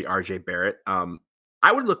is it going to be RJ Barrett?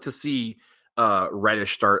 I would look to see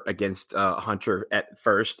Reddish start against Hunter at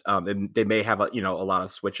first, and they may have a lot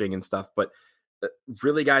of switching and stuff, but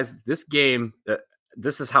really, guys, this game,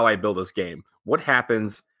 this is how I build this game. What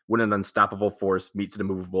happens when an unstoppable force meets an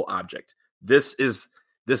immovable object? This is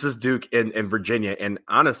Duke and Virginia. And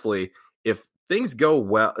honestly, if things go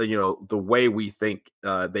well, the way we think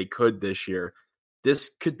they could this year, this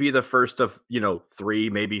could be the first of 3,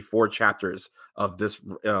 maybe 4 chapters of this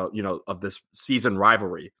of this season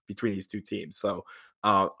rivalry between these two teams. So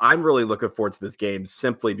I'm really looking forward to this game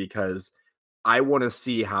simply because I want to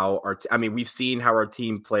see how we've seen how our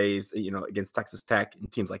team plays, against Texas Tech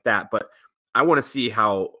and teams like that. But I want to see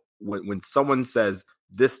how when someone says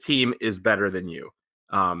this team is better than you,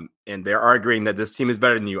 and they're arguing that this team is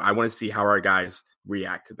better than you, I want to see how our guys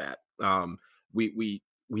react to that.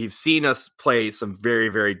 We've seen us play some very,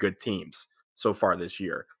 very good teams so far this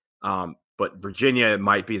year. But Virginia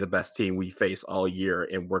might be the best team we face all year,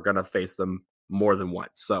 and we're going to face them more than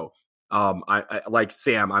once. So I like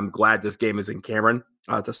Sam. I'm glad this game is in Cameron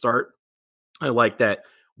to start. I like that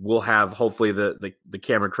we'll have hopefully the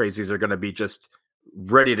Cameron Crazies are going to be just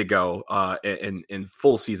ready to go in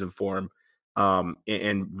full season form.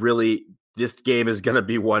 And really, this game is going to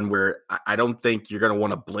be one where I don't think you're going to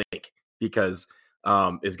want to blink, because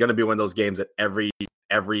it's going to be one of those games that every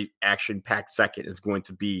action-packed second is going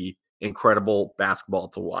to be incredible basketball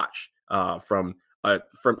to watch from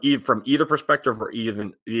either perspective, or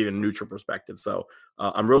even neutral perspective. So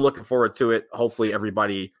I'm really looking forward to it. Hopefully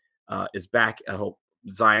everybody is back. I hope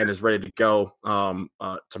Zion is ready to go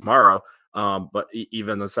tomorrow. But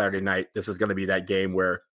even on Saturday night, this is going to be that game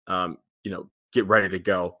where get ready to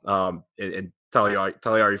go and tell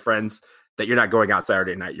all your friends that you're not going out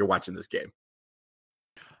Saturday night. You're watching this game.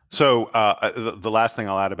 So the last thing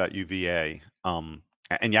I'll add about UVA, and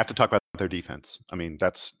you have to talk about their defense. I mean,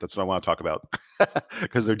 that's what I want to talk about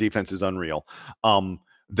because their defense is unreal.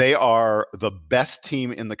 They are the best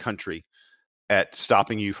team in the country at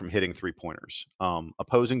stopping you from hitting three-pointers.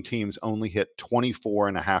 Opposing teams only hit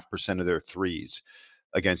 24.5% of their threes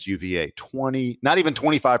against UVA. Not even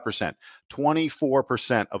 25%.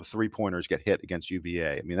 24% of three-pointers get hit against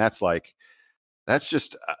UVA. I mean, that's a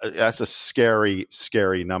scary,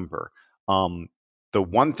 scary number.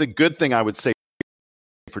 The good thing I would say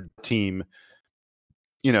for team,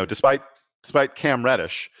 despite Cam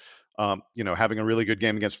Reddish, having a really good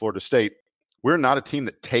game against Florida State, we're not a team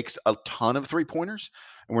that takes a ton of three-pointers,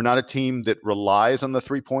 and we're not a team that relies on the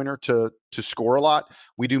three-pointer to score a lot.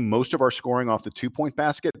 We do most of our scoring off the two-point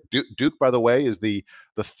basket. Duke, by the way, is the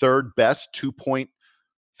third best two-point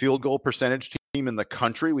field goal percentage team in the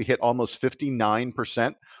country. We hit almost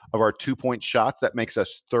 59% of our two-point shots. That makes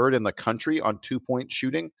us third in the country on two-point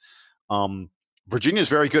shooting. Virginia is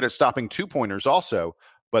very good at stopping two-pointers also,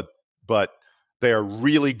 but they are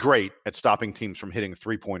really great at stopping teams from hitting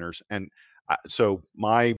three-pointers. And so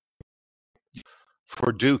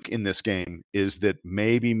for Duke in this game is that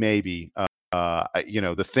maybe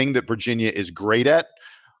the thing that Virginia is great at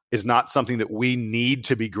is not something that we need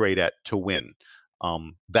to be great at to win.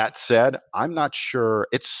 That said, I'm not sure.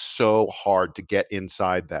 It's so hard to get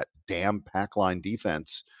inside that damn pack line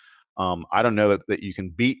defense. I don't know that you can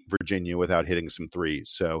beat Virginia without hitting some threes.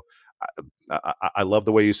 So I love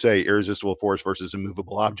the way you say irresistible force versus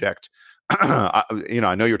immovable object.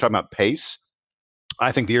 I know you're talking about pace.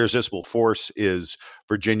 I think the irresistible force is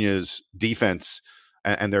Virginia's defense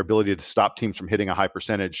and their ability to stop teams from hitting a high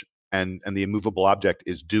percentage, and the immovable object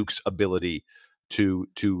is Duke's ability to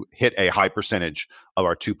hit a high percentage of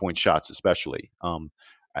our two-point shots, especially.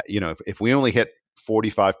 If we only hit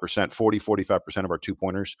 45% of our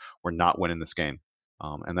two-pointers, we're not winning this game.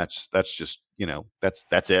 And that's just,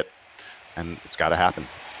 that's it. And it's got to happen.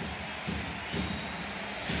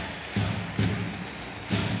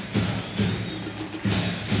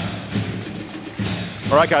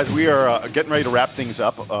 All right, guys, we are getting ready to wrap things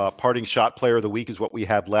up. Parting shot player of the week is what we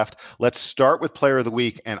have left. Let's start with player of the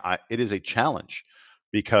week, and it is a challenge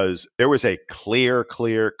because there was a clear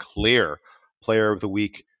player of the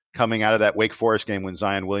week coming out of that Wake Forest game when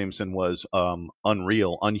Zion Williamson was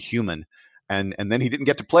unreal, unhuman, and then he didn't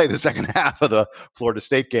get to play the second half of the Florida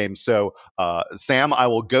State game. So, Sam, I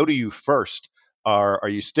will go to you first. Are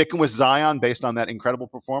you sticking with Zion based on that incredible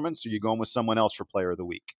performance, or are you going with someone else for player of the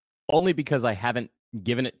week? Only because I haven't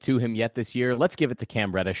given it to him yet this year. Let's give it to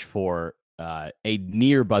Cam Reddish for a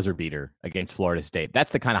near buzzer beater against Florida State.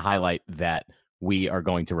 That's the kind of highlight that we are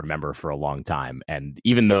going to remember for a long time. And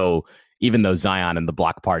even though Zion and the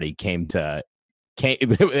block party came and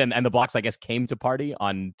the blocks, I guess, came to party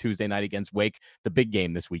on Tuesday night against Wake, the big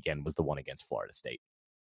game this weekend was the one against Florida State.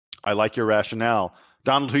 I like your rationale.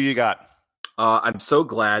 Donald, who you got? I'm so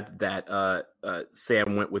glad that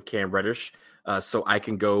Sam went with Cam Reddish. So I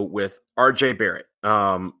can go with RJ Barrett.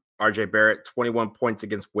 RJ Barrett, 21 points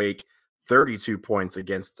against Wake, 32 points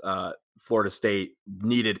against Florida State.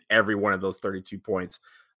 Needed every one of those 32 points.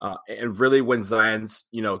 And really, when Zion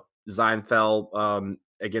fell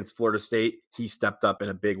against Florida State, he stepped up in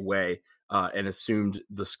a big way and assumed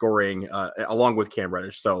the scoring along with Cam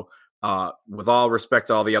Reddish. So with all respect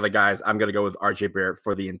to all the other guys, I'm going to go with RJ Barrett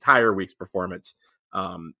for the entire week's performance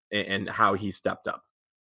and how he stepped up.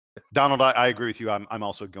 Donald, I agree with you. I'm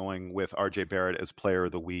also going with RJ Barrett as player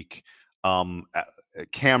of the week.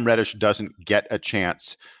 Cam Reddish doesn't get a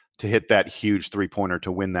chance to hit that huge three-pointer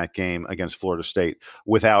to win that game against Florida State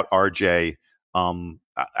without RJ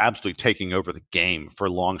absolutely taking over the game for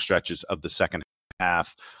long stretches of the second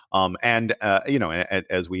half.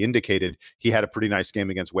 As we indicated, he had a pretty nice game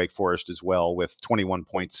against Wake Forest as well with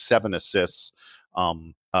 21.7 assists.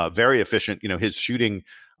 Very efficient. His shooting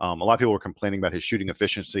A lot of people were complaining about his shooting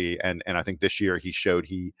efficiency, and I think this year he showed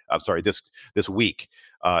this week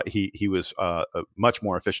he was much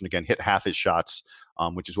more efficient again, hit half his shots,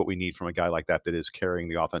 which is what we need from a guy like that is carrying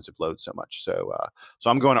the offensive load so much. So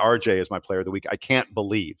I'm going to RJ as my player of the week. I can't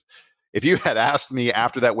believe. If you had asked me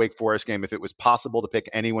after that Wake Forest game if it was possible to pick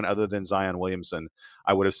anyone other than Zion Williamson,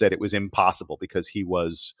 I would have said it was impossible because he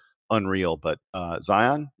was unreal. But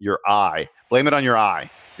Zion, your eye, blame it on your eye.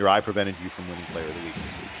 Your eye prevented you from winning player of the week this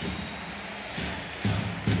week.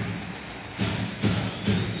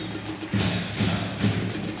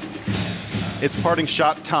 It's parting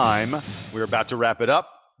shot time. We're about to wrap it up.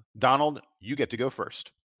 Donald, you get to go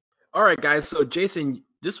first. All right, guys. So, Jason,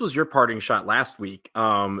 this was your parting shot last week,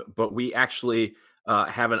 but we actually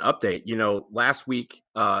have an update. Last week,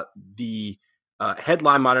 the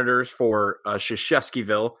headline monitors for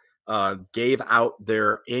Sheshevskyville gave out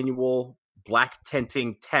their annual black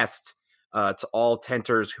tenting test to all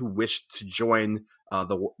tenters who wished to join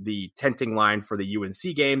the tenting line for the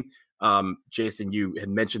UNC game. Jason, you had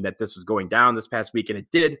mentioned that this was going down this past week, and it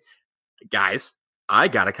did. Guys, I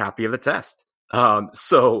got a copy of the test.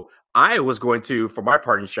 So I was going to, for my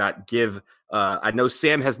parting shot, give I know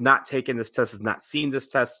Sam has not taken this test, has not seen this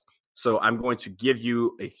test. So I'm going to give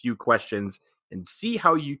you a few questions and see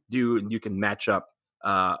how you do, and you can match up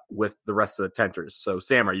with the rest of the tenters. So,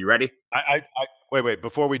 Sam, are you ready? I wait.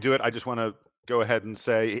 Before we do it, I just want to go ahead and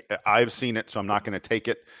say I've seen it, so I'm not going to take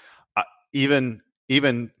it. Even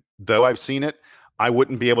though I've seen it, I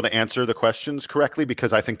wouldn't be able to answer the questions correctly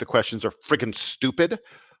because I think the questions are freaking stupid.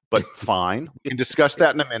 But fine, we can discuss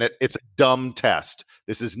that in a minute. It's a dumb test.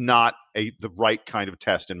 This is not the right kind of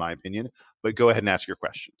test, in my opinion. But go ahead and ask your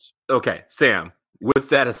questions. Okay, Sam. With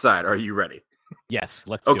that aside, are you ready? Yes,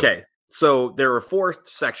 let's do it. Okay, so there are 4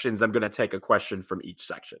 sections. I'm going to take a question from each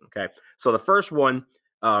section. Okay, so the first one,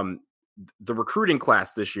 the recruiting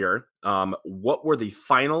class this year, what were the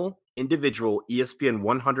final individual ESPN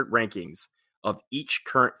 100 rankings of each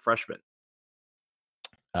current freshman?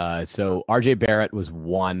 So RJ Barrett was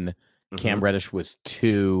 1, Cam Reddish was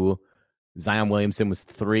 2, Zion Williamson was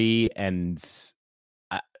 3, and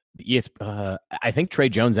I think Trey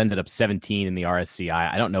Jones ended up 17 in the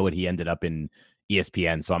RSCI. I don't know what he ended up in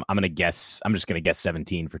ESPN, so I'm going to guess. I'm just going to guess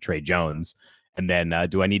 17 for Trey Jones. And then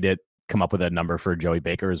do I need to come up with a number for Joey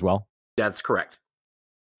Baker as well? That's correct.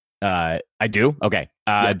 I do. Okay.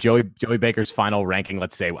 Yeah. Joey Baker's final ranking.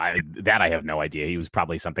 Let's say I have no idea. He was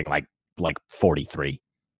probably something like 43.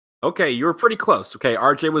 Okay, you were pretty close. Okay,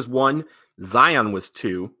 RJ was 1, Zion was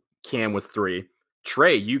 2, Cam was 3.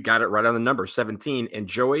 Trey, you got it right on the number, 17, and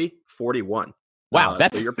Joey, 41. Wow,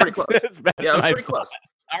 so you're pretty close. Yeah, it was pretty close.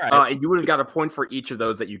 All right. And you would have got a point for each of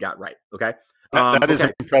those that you got right. Okay, that is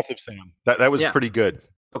impressive, Sam. That was pretty good.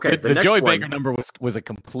 Okay, the Joey Baker number was a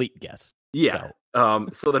complete guess. Yeah.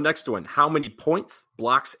 So the next one, how many points,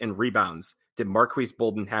 blocks, and rebounds did Marquise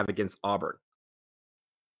Bolden have against Auburn?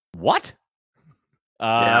 What?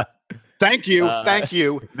 Thank you.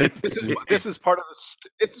 This is part of the.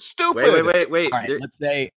 It's stupid. Wait. All right,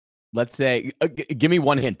 let's say. Give me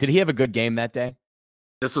one hint. Did he have a good game that day?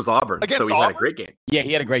 This was Auburn, so he had a great game. Yeah,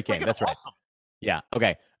 he had a great game. That's right. Yeah.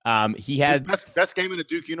 Okay. He had his best game in a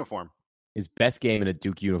Duke uniform. His best game in a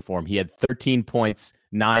Duke uniform. He had 13 points,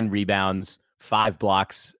 9 rebounds, 5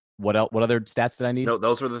 blocks. What else? What other stats did I need? No,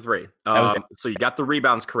 those were the 3. So you got the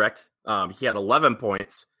rebounds correct. He had 11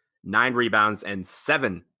 points, 9 rebounds, and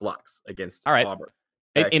 7 blocks against Auburn.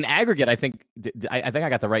 Okay. In aggregate, I think I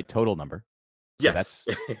got the right total number. So yes.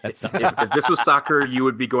 That's if this was soccer, you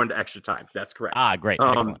would be going to extra time. That's correct. Great.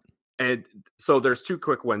 Excellent. And so there's 2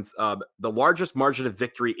 quick ones. The largest margin of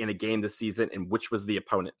victory in a game this season, and which was the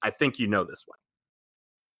opponent? I think you know this one.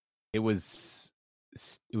 It was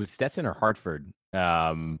Stetson or Hartford.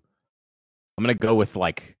 I'm gonna go with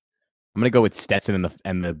Stetson,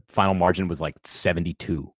 and the final margin was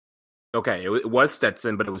 72. Okay, it was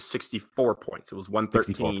Stetson, but it was 64 points. It was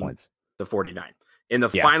 113 points to 49. In the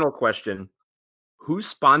final question, who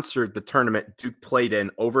sponsored the tournament Duke played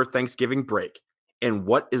in over Thanksgiving break, and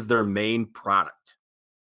what is their main product?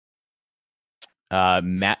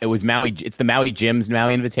 It was Maui. It's the Maui Jim's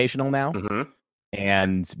Maui Invitational now,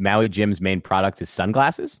 and Maui Jim's main product is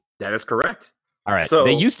sunglasses. That is correct. All right. So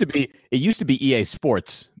it used to be EA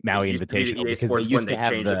Sports Maui Invitational EA Sports when they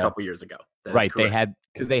changed a couple years ago. Right. They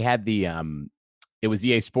had the it was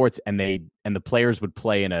EA Sports, and the players would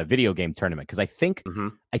play in a video game tournament. Because I think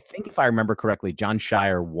if I remember correctly, John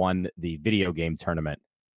Shire won the video game tournament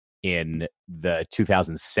in the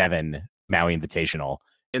 2007 Maui Invitational.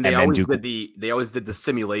 And they always did the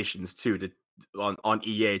simulations too on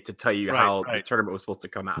EA to tell you how the tournament was supposed to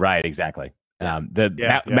come out. Right, exactly.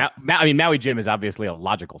 I mean, Maui Jim is obviously a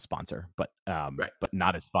logical sponsor, but but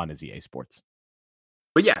not as fun as EA Sports.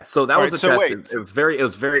 But yeah, so that was a test. It was very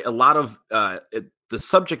a lot of the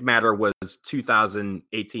subject matter was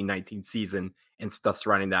 2018-19 season and stuff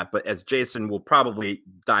surrounding that. But as Jason will probably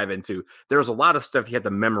dive into, there was a lot of stuff you had to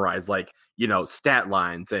memorize, like stat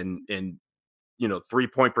lines and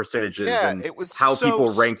 3-point percentages and it was how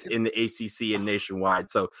people ranked in the ACC and nationwide.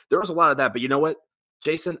 So there was a lot of that. But you know what,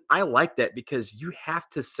 Jason, I like that because you have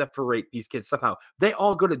to separate these kids somehow. They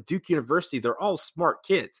all go to Duke University. They're all smart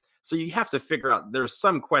kids. So you have to figure out there's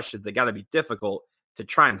some questions that got to be difficult to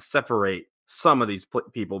try and separate some of these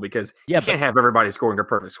people because you can't have everybody scoring a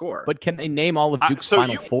perfect score. But can they name all of Duke's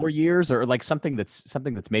final 4 years or like something that's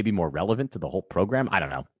maybe more relevant to the whole program? I don't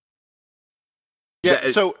know.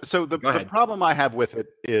 Yeah. So the problem I have with it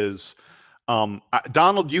is,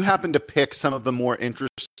 Donald, you happen to pick some of the more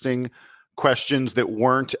interesting questions that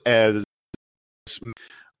weren't as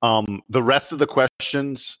the rest of the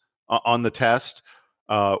questions on the test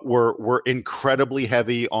were incredibly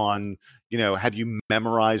heavy on, have you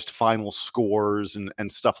memorized final scores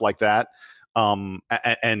and stuff like that,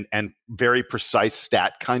 and very precise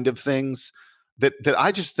stat kind of things that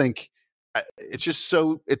I just think it's just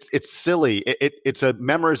so it's silly. It's a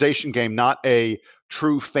memorization game, not a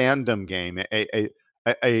true fandom game. A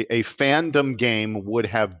fandom game would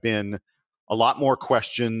have been a lot more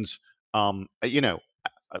questions. Like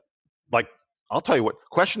I'll tell you what.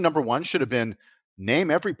 Question number 1 should have been name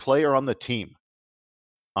every player on the team.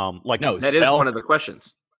 That is one of the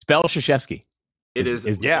questions. Spell Krzyzewski. It is.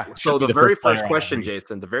 So the very first question,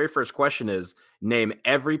 Jason, the very first question is name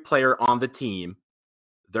every player on the team,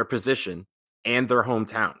 their position, and their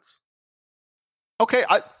hometowns. Okay,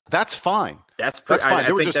 that's fine. That's fine.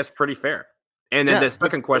 I think that's pretty fair. And then the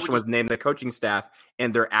second question was name the coaching staff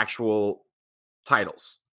and their actual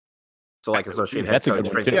titles. So like associate head coach,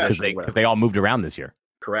 because they all moved around this year.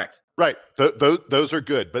 Correct. Right. Those are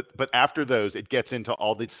good. But after those, it gets into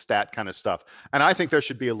all the stat kind of stuff. And I think there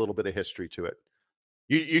should be a little bit of history to it.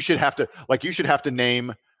 You should have to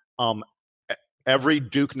name every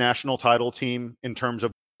Duke national title team in terms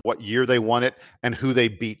of what year they won it and who they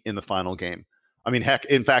beat in the final game. I mean, heck,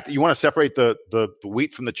 in fact, you want to separate the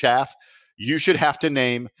wheat from the chaff. You should have to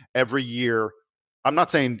name every year. I'm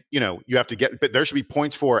not saying, you have to but there should be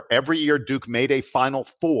points for every year Duke made a Final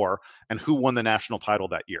Four and who won the national title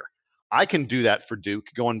that year. I can do that for Duke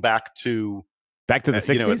going back to the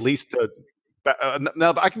 60s. At least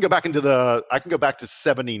no, I can go back to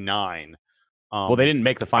 79. Well, they didn't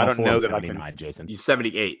make the Final Four in 79, Jason. You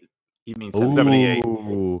 78. You mean 78.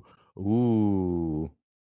 Ooh.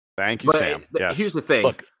 Thank you, Sam. Yes. Here's the thing.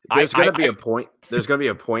 Look, there's going to be a point. There's going to be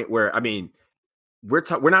a point where, I mean,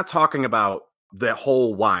 we're not talking about the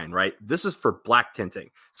whole wine, right? This is for black tinting.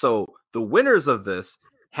 So the winners of this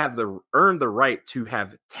have earned the right to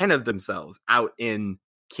have 10 of themselves out in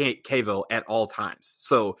Kville at all times.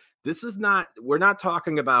 So this is not. We're not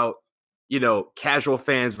talking about casual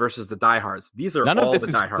fans versus the diehards. These are all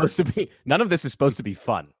the diehards. None of this is supposed to be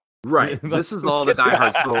fun. Right. This is all the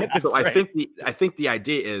diehards. So I think the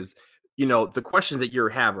idea is, the questions that you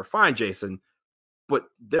have are fine, Jason, but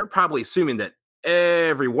they're probably assuming that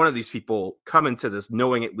every one of these people come into this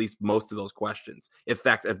knowing at least most of those questions. In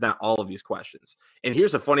fact, if not all of these questions. And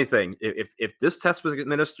here's the funny thing. If this test was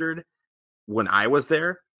administered when I was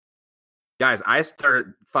there, guys, I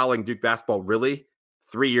started following Duke basketball really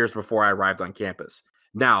 3 years before I arrived on campus.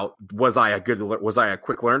 Now, was I a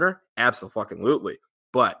quick learner? Absolutely.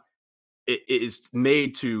 But it is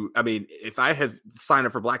made to, I mean, if I had signed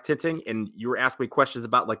up for black tinting and you were asking me questions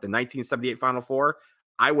about like the 1978 Final Four,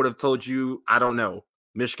 I would have told you, I don't know,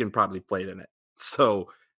 Michigan probably played in it. So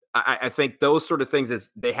I think those sort of things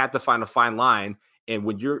is they had to find a fine line. And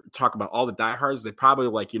when you're talking about all the diehards, they probably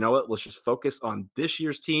like, you know what, let's just focus on this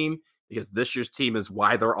year's team because this year's team is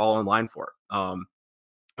why they're all in line for it. And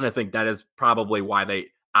I think that is probably why they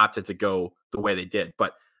opted to go the way they did.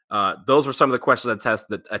 But those were some of the questions of the test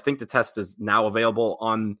that I think the test is now available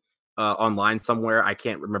on online somewhere. I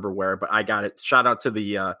can't remember where, but I got it. Shout out to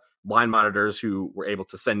the line monitors who were able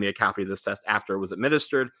to send me a copy of this test after it was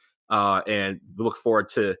administered. And we look forward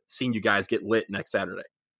to seeing you guys get lit next Saturday.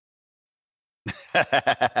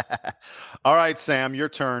 All right, Sam, your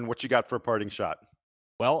turn. What you got for a parting shot?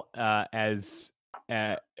 Well, as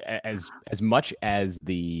much as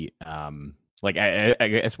the I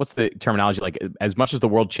guess what's the terminology? Like as much as the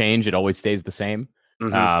world changed, it always stays the same.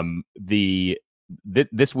 Mm-hmm.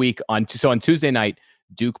 This week on Tuesday night,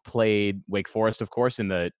 Duke played Wake Forest, of course, in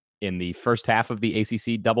the first half of the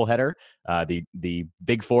ACC doubleheader, the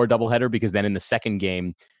Big Four doubleheader, because then in the second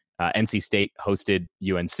game, NC State hosted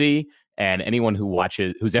UNC, And anyone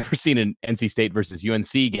who's ever seen an NC State versus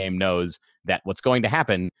UNC game knows that what's going to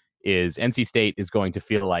happen is NC State is going to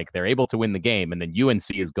feel like they're able to win the game, and then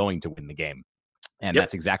UNC is going to win the game. And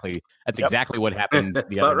that's exactly what happened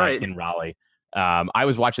the other night in Raleigh. I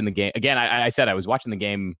was watching the game again. I said I was watching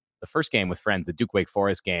the first game with friends, the Duke Wake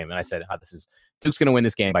Forest game, and I said, Duke's going to win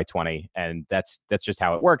this game by 20, and that's just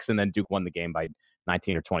how it works. And then Duke won the game by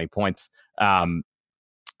 19 or 20 points. When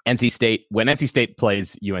NC State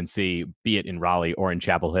plays UNC, be it in Raleigh or in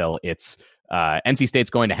Chapel Hill, it's NC State's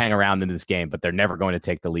going to hang around in this game, but they're never going to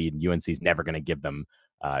take the lead. And UNC's never going to give them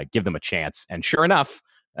a chance. And sure enough,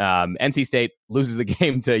 NC State loses the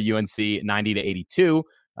game to UNC 90-82.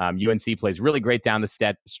 UNC plays really great down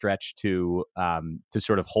the stretch to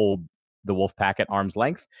sort of hold the Wolfpack at arm's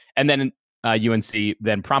length, and then UNC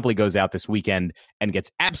then promptly goes out this weekend and gets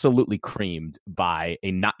absolutely creamed by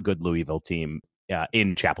a not good Louisville team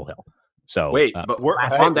in Chapel Hill. So but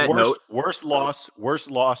on that note, worst loss,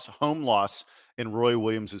 home loss in Roy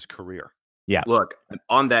Williams' career. Yeah. Look,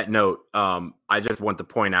 on that note, I just want to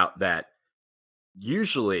point out that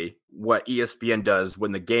usually what ESPN does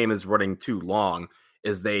when the game is running too long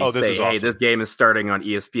is they say, hey, this game is starting on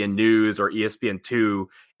ESPN News or ESPN2.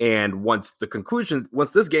 And once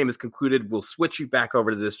this game is concluded, we'll switch you back over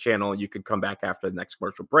to this channel and you can come back after the next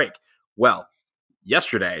commercial break. Well,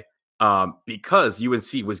 yesterday, because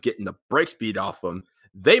UNC was getting the break speed off them,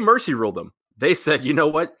 they mercy ruled them. They said, you know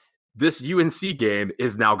what? This UNC game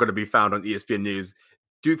is now going to be found on ESPN News.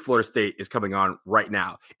 Duke Florida State is coming on right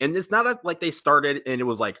now. And it's not like they started and it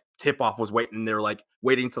was like tip-off was waiting. They were like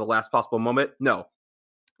waiting to the last possible moment. No.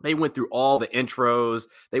 They went through all the intros.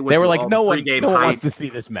 They were like, no one wants to see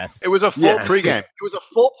this mess. It was a full pregame. It was a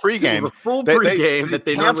full pregame. It was a full pregame that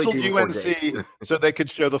they canceled normally do UNC so they could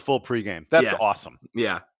show the full pregame. That's awesome.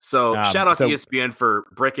 Yeah. So shout out to ESPN for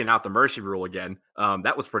breaking out the mercy rule again.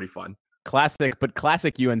 That was pretty fun. Classic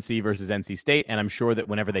UNC versus NC State. And I'm sure that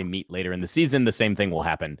whenever they meet later in the season, the same thing will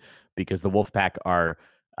happen because the Wolfpack are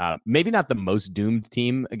maybe not the most doomed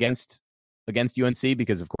team against UNC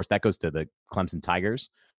because, of course, that goes to the Clemson Tigers.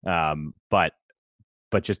 But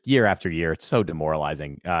just year after year, it's so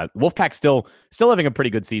demoralizing. Wolfpack still having a pretty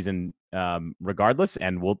good season, regardless,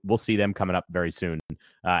 and we'll see them coming up very soon. And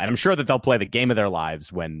I'm sure that they'll play the game of their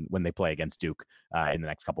lives when they play against Duke in the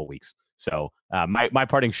next couple of weeks. So my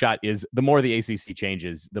parting shot is the more the ACC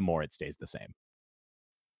changes, the more it stays the same.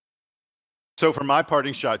 So for my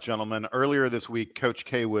parting shot, gentlemen, earlier this week, Coach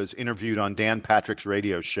K was interviewed on Dan Patrick's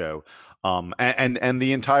radio show. And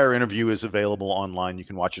the entire interview is available online. You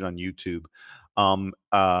can watch it on YouTube. And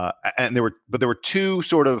there were two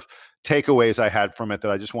sort of takeaways I had from it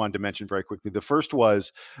that I just wanted to mention very quickly. The first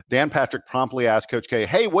was Dan Patrick promptly asked Coach K,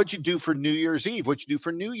 hey, what'd you do for New Year's Eve? What'd you do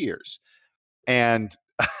for New Year's? And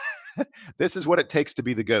this is what it takes to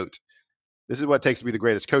be the GOAT. This is what it takes to be the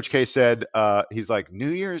greatest. Coach K said, he's like,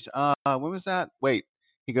 New Year's? When was that? Wait,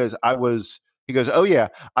 he goes, oh yeah,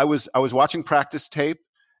 I was watching practice tape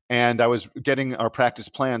and I was getting our practice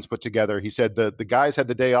plans put together. He said the guys had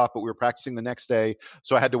the day off, but we were practicing the next day.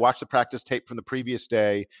 So I had to watch the practice tape from the previous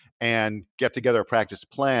day and get together a practice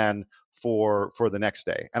plan for the next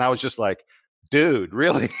day. And I was just like, dude,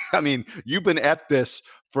 really? I mean, you've been at this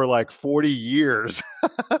for like 40 years,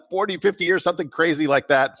 40, 50 years, something crazy like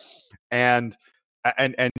that. And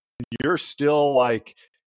you're still like,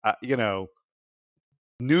 New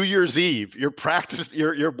Year's Eve,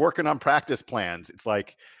 you're working on practice plans. It's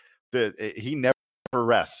like he never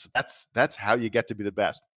rests. That's how you get to be the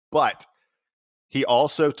best. But he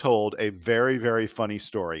also told a very, very funny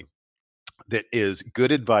story that is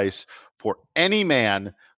good advice for any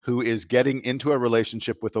man who is getting into a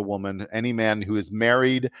relationship with a woman, any man who is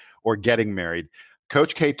married or getting married.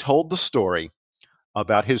 Coach K told the story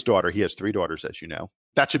about his daughter. He has 3 daughters, as you know.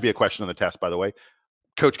 That should be a question on the test, by the way.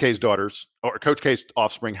 Coach K's daughters or Coach K's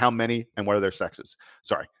offspring, how many and what are their sexes?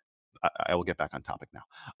 Sorry, I will get back on topic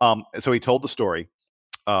now. So he told the story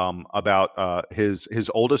about his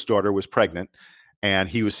oldest daughter was pregnant, and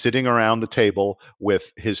he was sitting around the table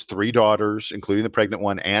with his 3 daughters, including the pregnant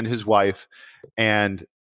one, and his wife. And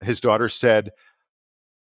his daughter said,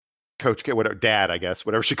 Coach K, whatever, Dad, I guess,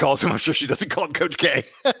 whatever she calls him. I'm sure she doesn't call him Coach K.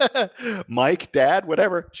 Mike, Dad,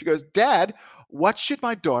 whatever. She goes, Dad, what should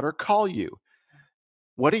my daughter call you?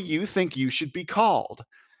 What do you think you should be called?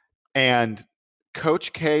 And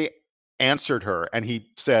Coach K answered her, and he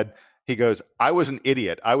goes, I was an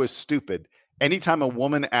idiot. I was stupid. Anytime a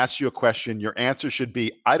woman asks you a question, your answer should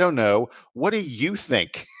be, I don't know. What do you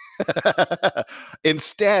think?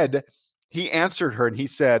 Instead, he answered her and he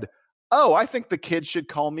said, oh, I think the kids should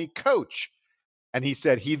call me Coach. And he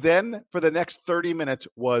said he then, for the next 30 minutes,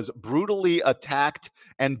 was brutally attacked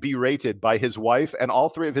and berated by his wife and all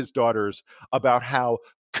three of his daughters about how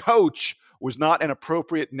Coach was not an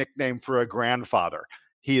appropriate nickname for a grandfather.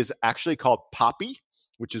 He is actually called Poppy,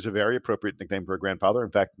 which is a very appropriate nickname for a grandfather.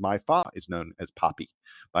 In fact, my fa is known as Poppy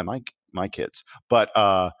by my kids. But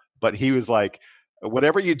he was like,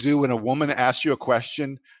 whatever you do when a woman asks you a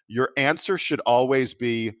question, your answer should always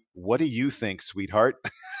be, "What do you think, sweetheart?"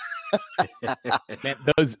 Man,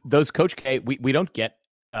 those Coach K, we don't get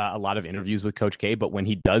a lot of interviews with Coach K, but when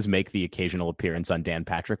he does make the occasional appearance on Dan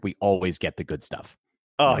Patrick, we always get the good stuff.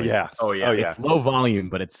 Oh yeah. It's low volume,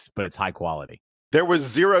 but it's high quality. There was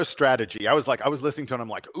zero strategy. I was listening to it. I'm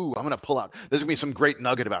like, ooh, I'm going to pull out. There's going to be some great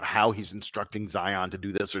nugget about how he's instructing Zion to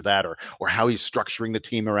do this or that, or how he's structuring the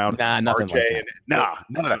team around nothing RJ. Like that.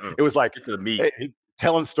 None of that. It was like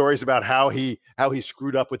telling stories about how he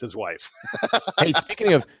screwed up with his wife. Hey,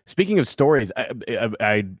 speaking of stories,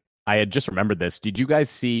 I had just remembered this. Did you guys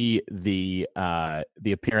see the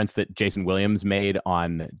appearance that Jason Williams made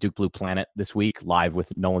on Duke Blue Planet this week, live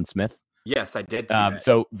with Nolan Smith? Yes, I did see that.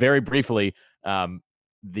 So very briefly, I don't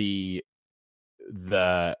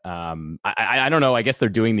know. I guess they're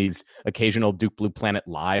doing these occasional Duke Blue Planet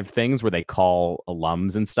live things where they call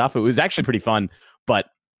alums and stuff. It was actually pretty fun, but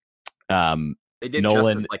they did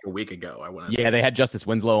Nolan Justice like a week ago. I want to say. Yeah, they had Justice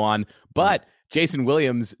Winslow on, but Jason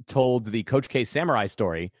Williams told the Coach K Samurai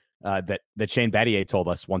story that Shane Battier told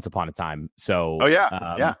us once upon a time. So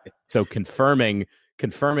So confirming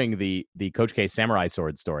the Coach K Samurai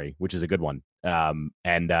sword story, which is a good one. And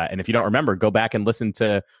if you don't remember, go back and listen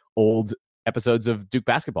to old episodes of Duke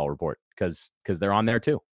Basketball Report because they're on there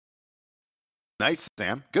too. Nice,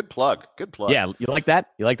 Sam. Good plug. Yeah, you like that?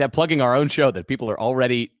 You like that? Plugging our own show that people are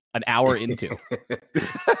already an hour into.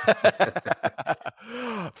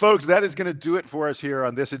 Folks, that is going to do it for us here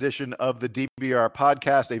on this edition of the DBR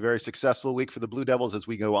podcast. A very successful week for the Blue Devils as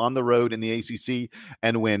we go on the road in the ACC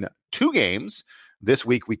and win 2 games. This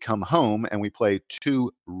week we come home and we play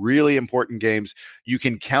 2 really important games. You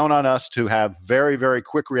can count on us to have very, very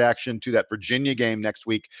quick reaction to that Virginia game next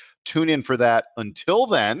week. Tune in for that. Until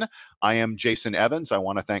then, I am Jason Evans. I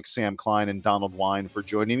want to thank Sam Klein and Donald Wine for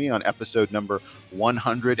joining me on episode number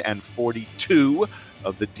 142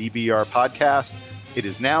 of the DBR podcast. It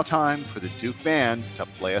is now time for the Duke Band to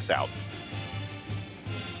play us out.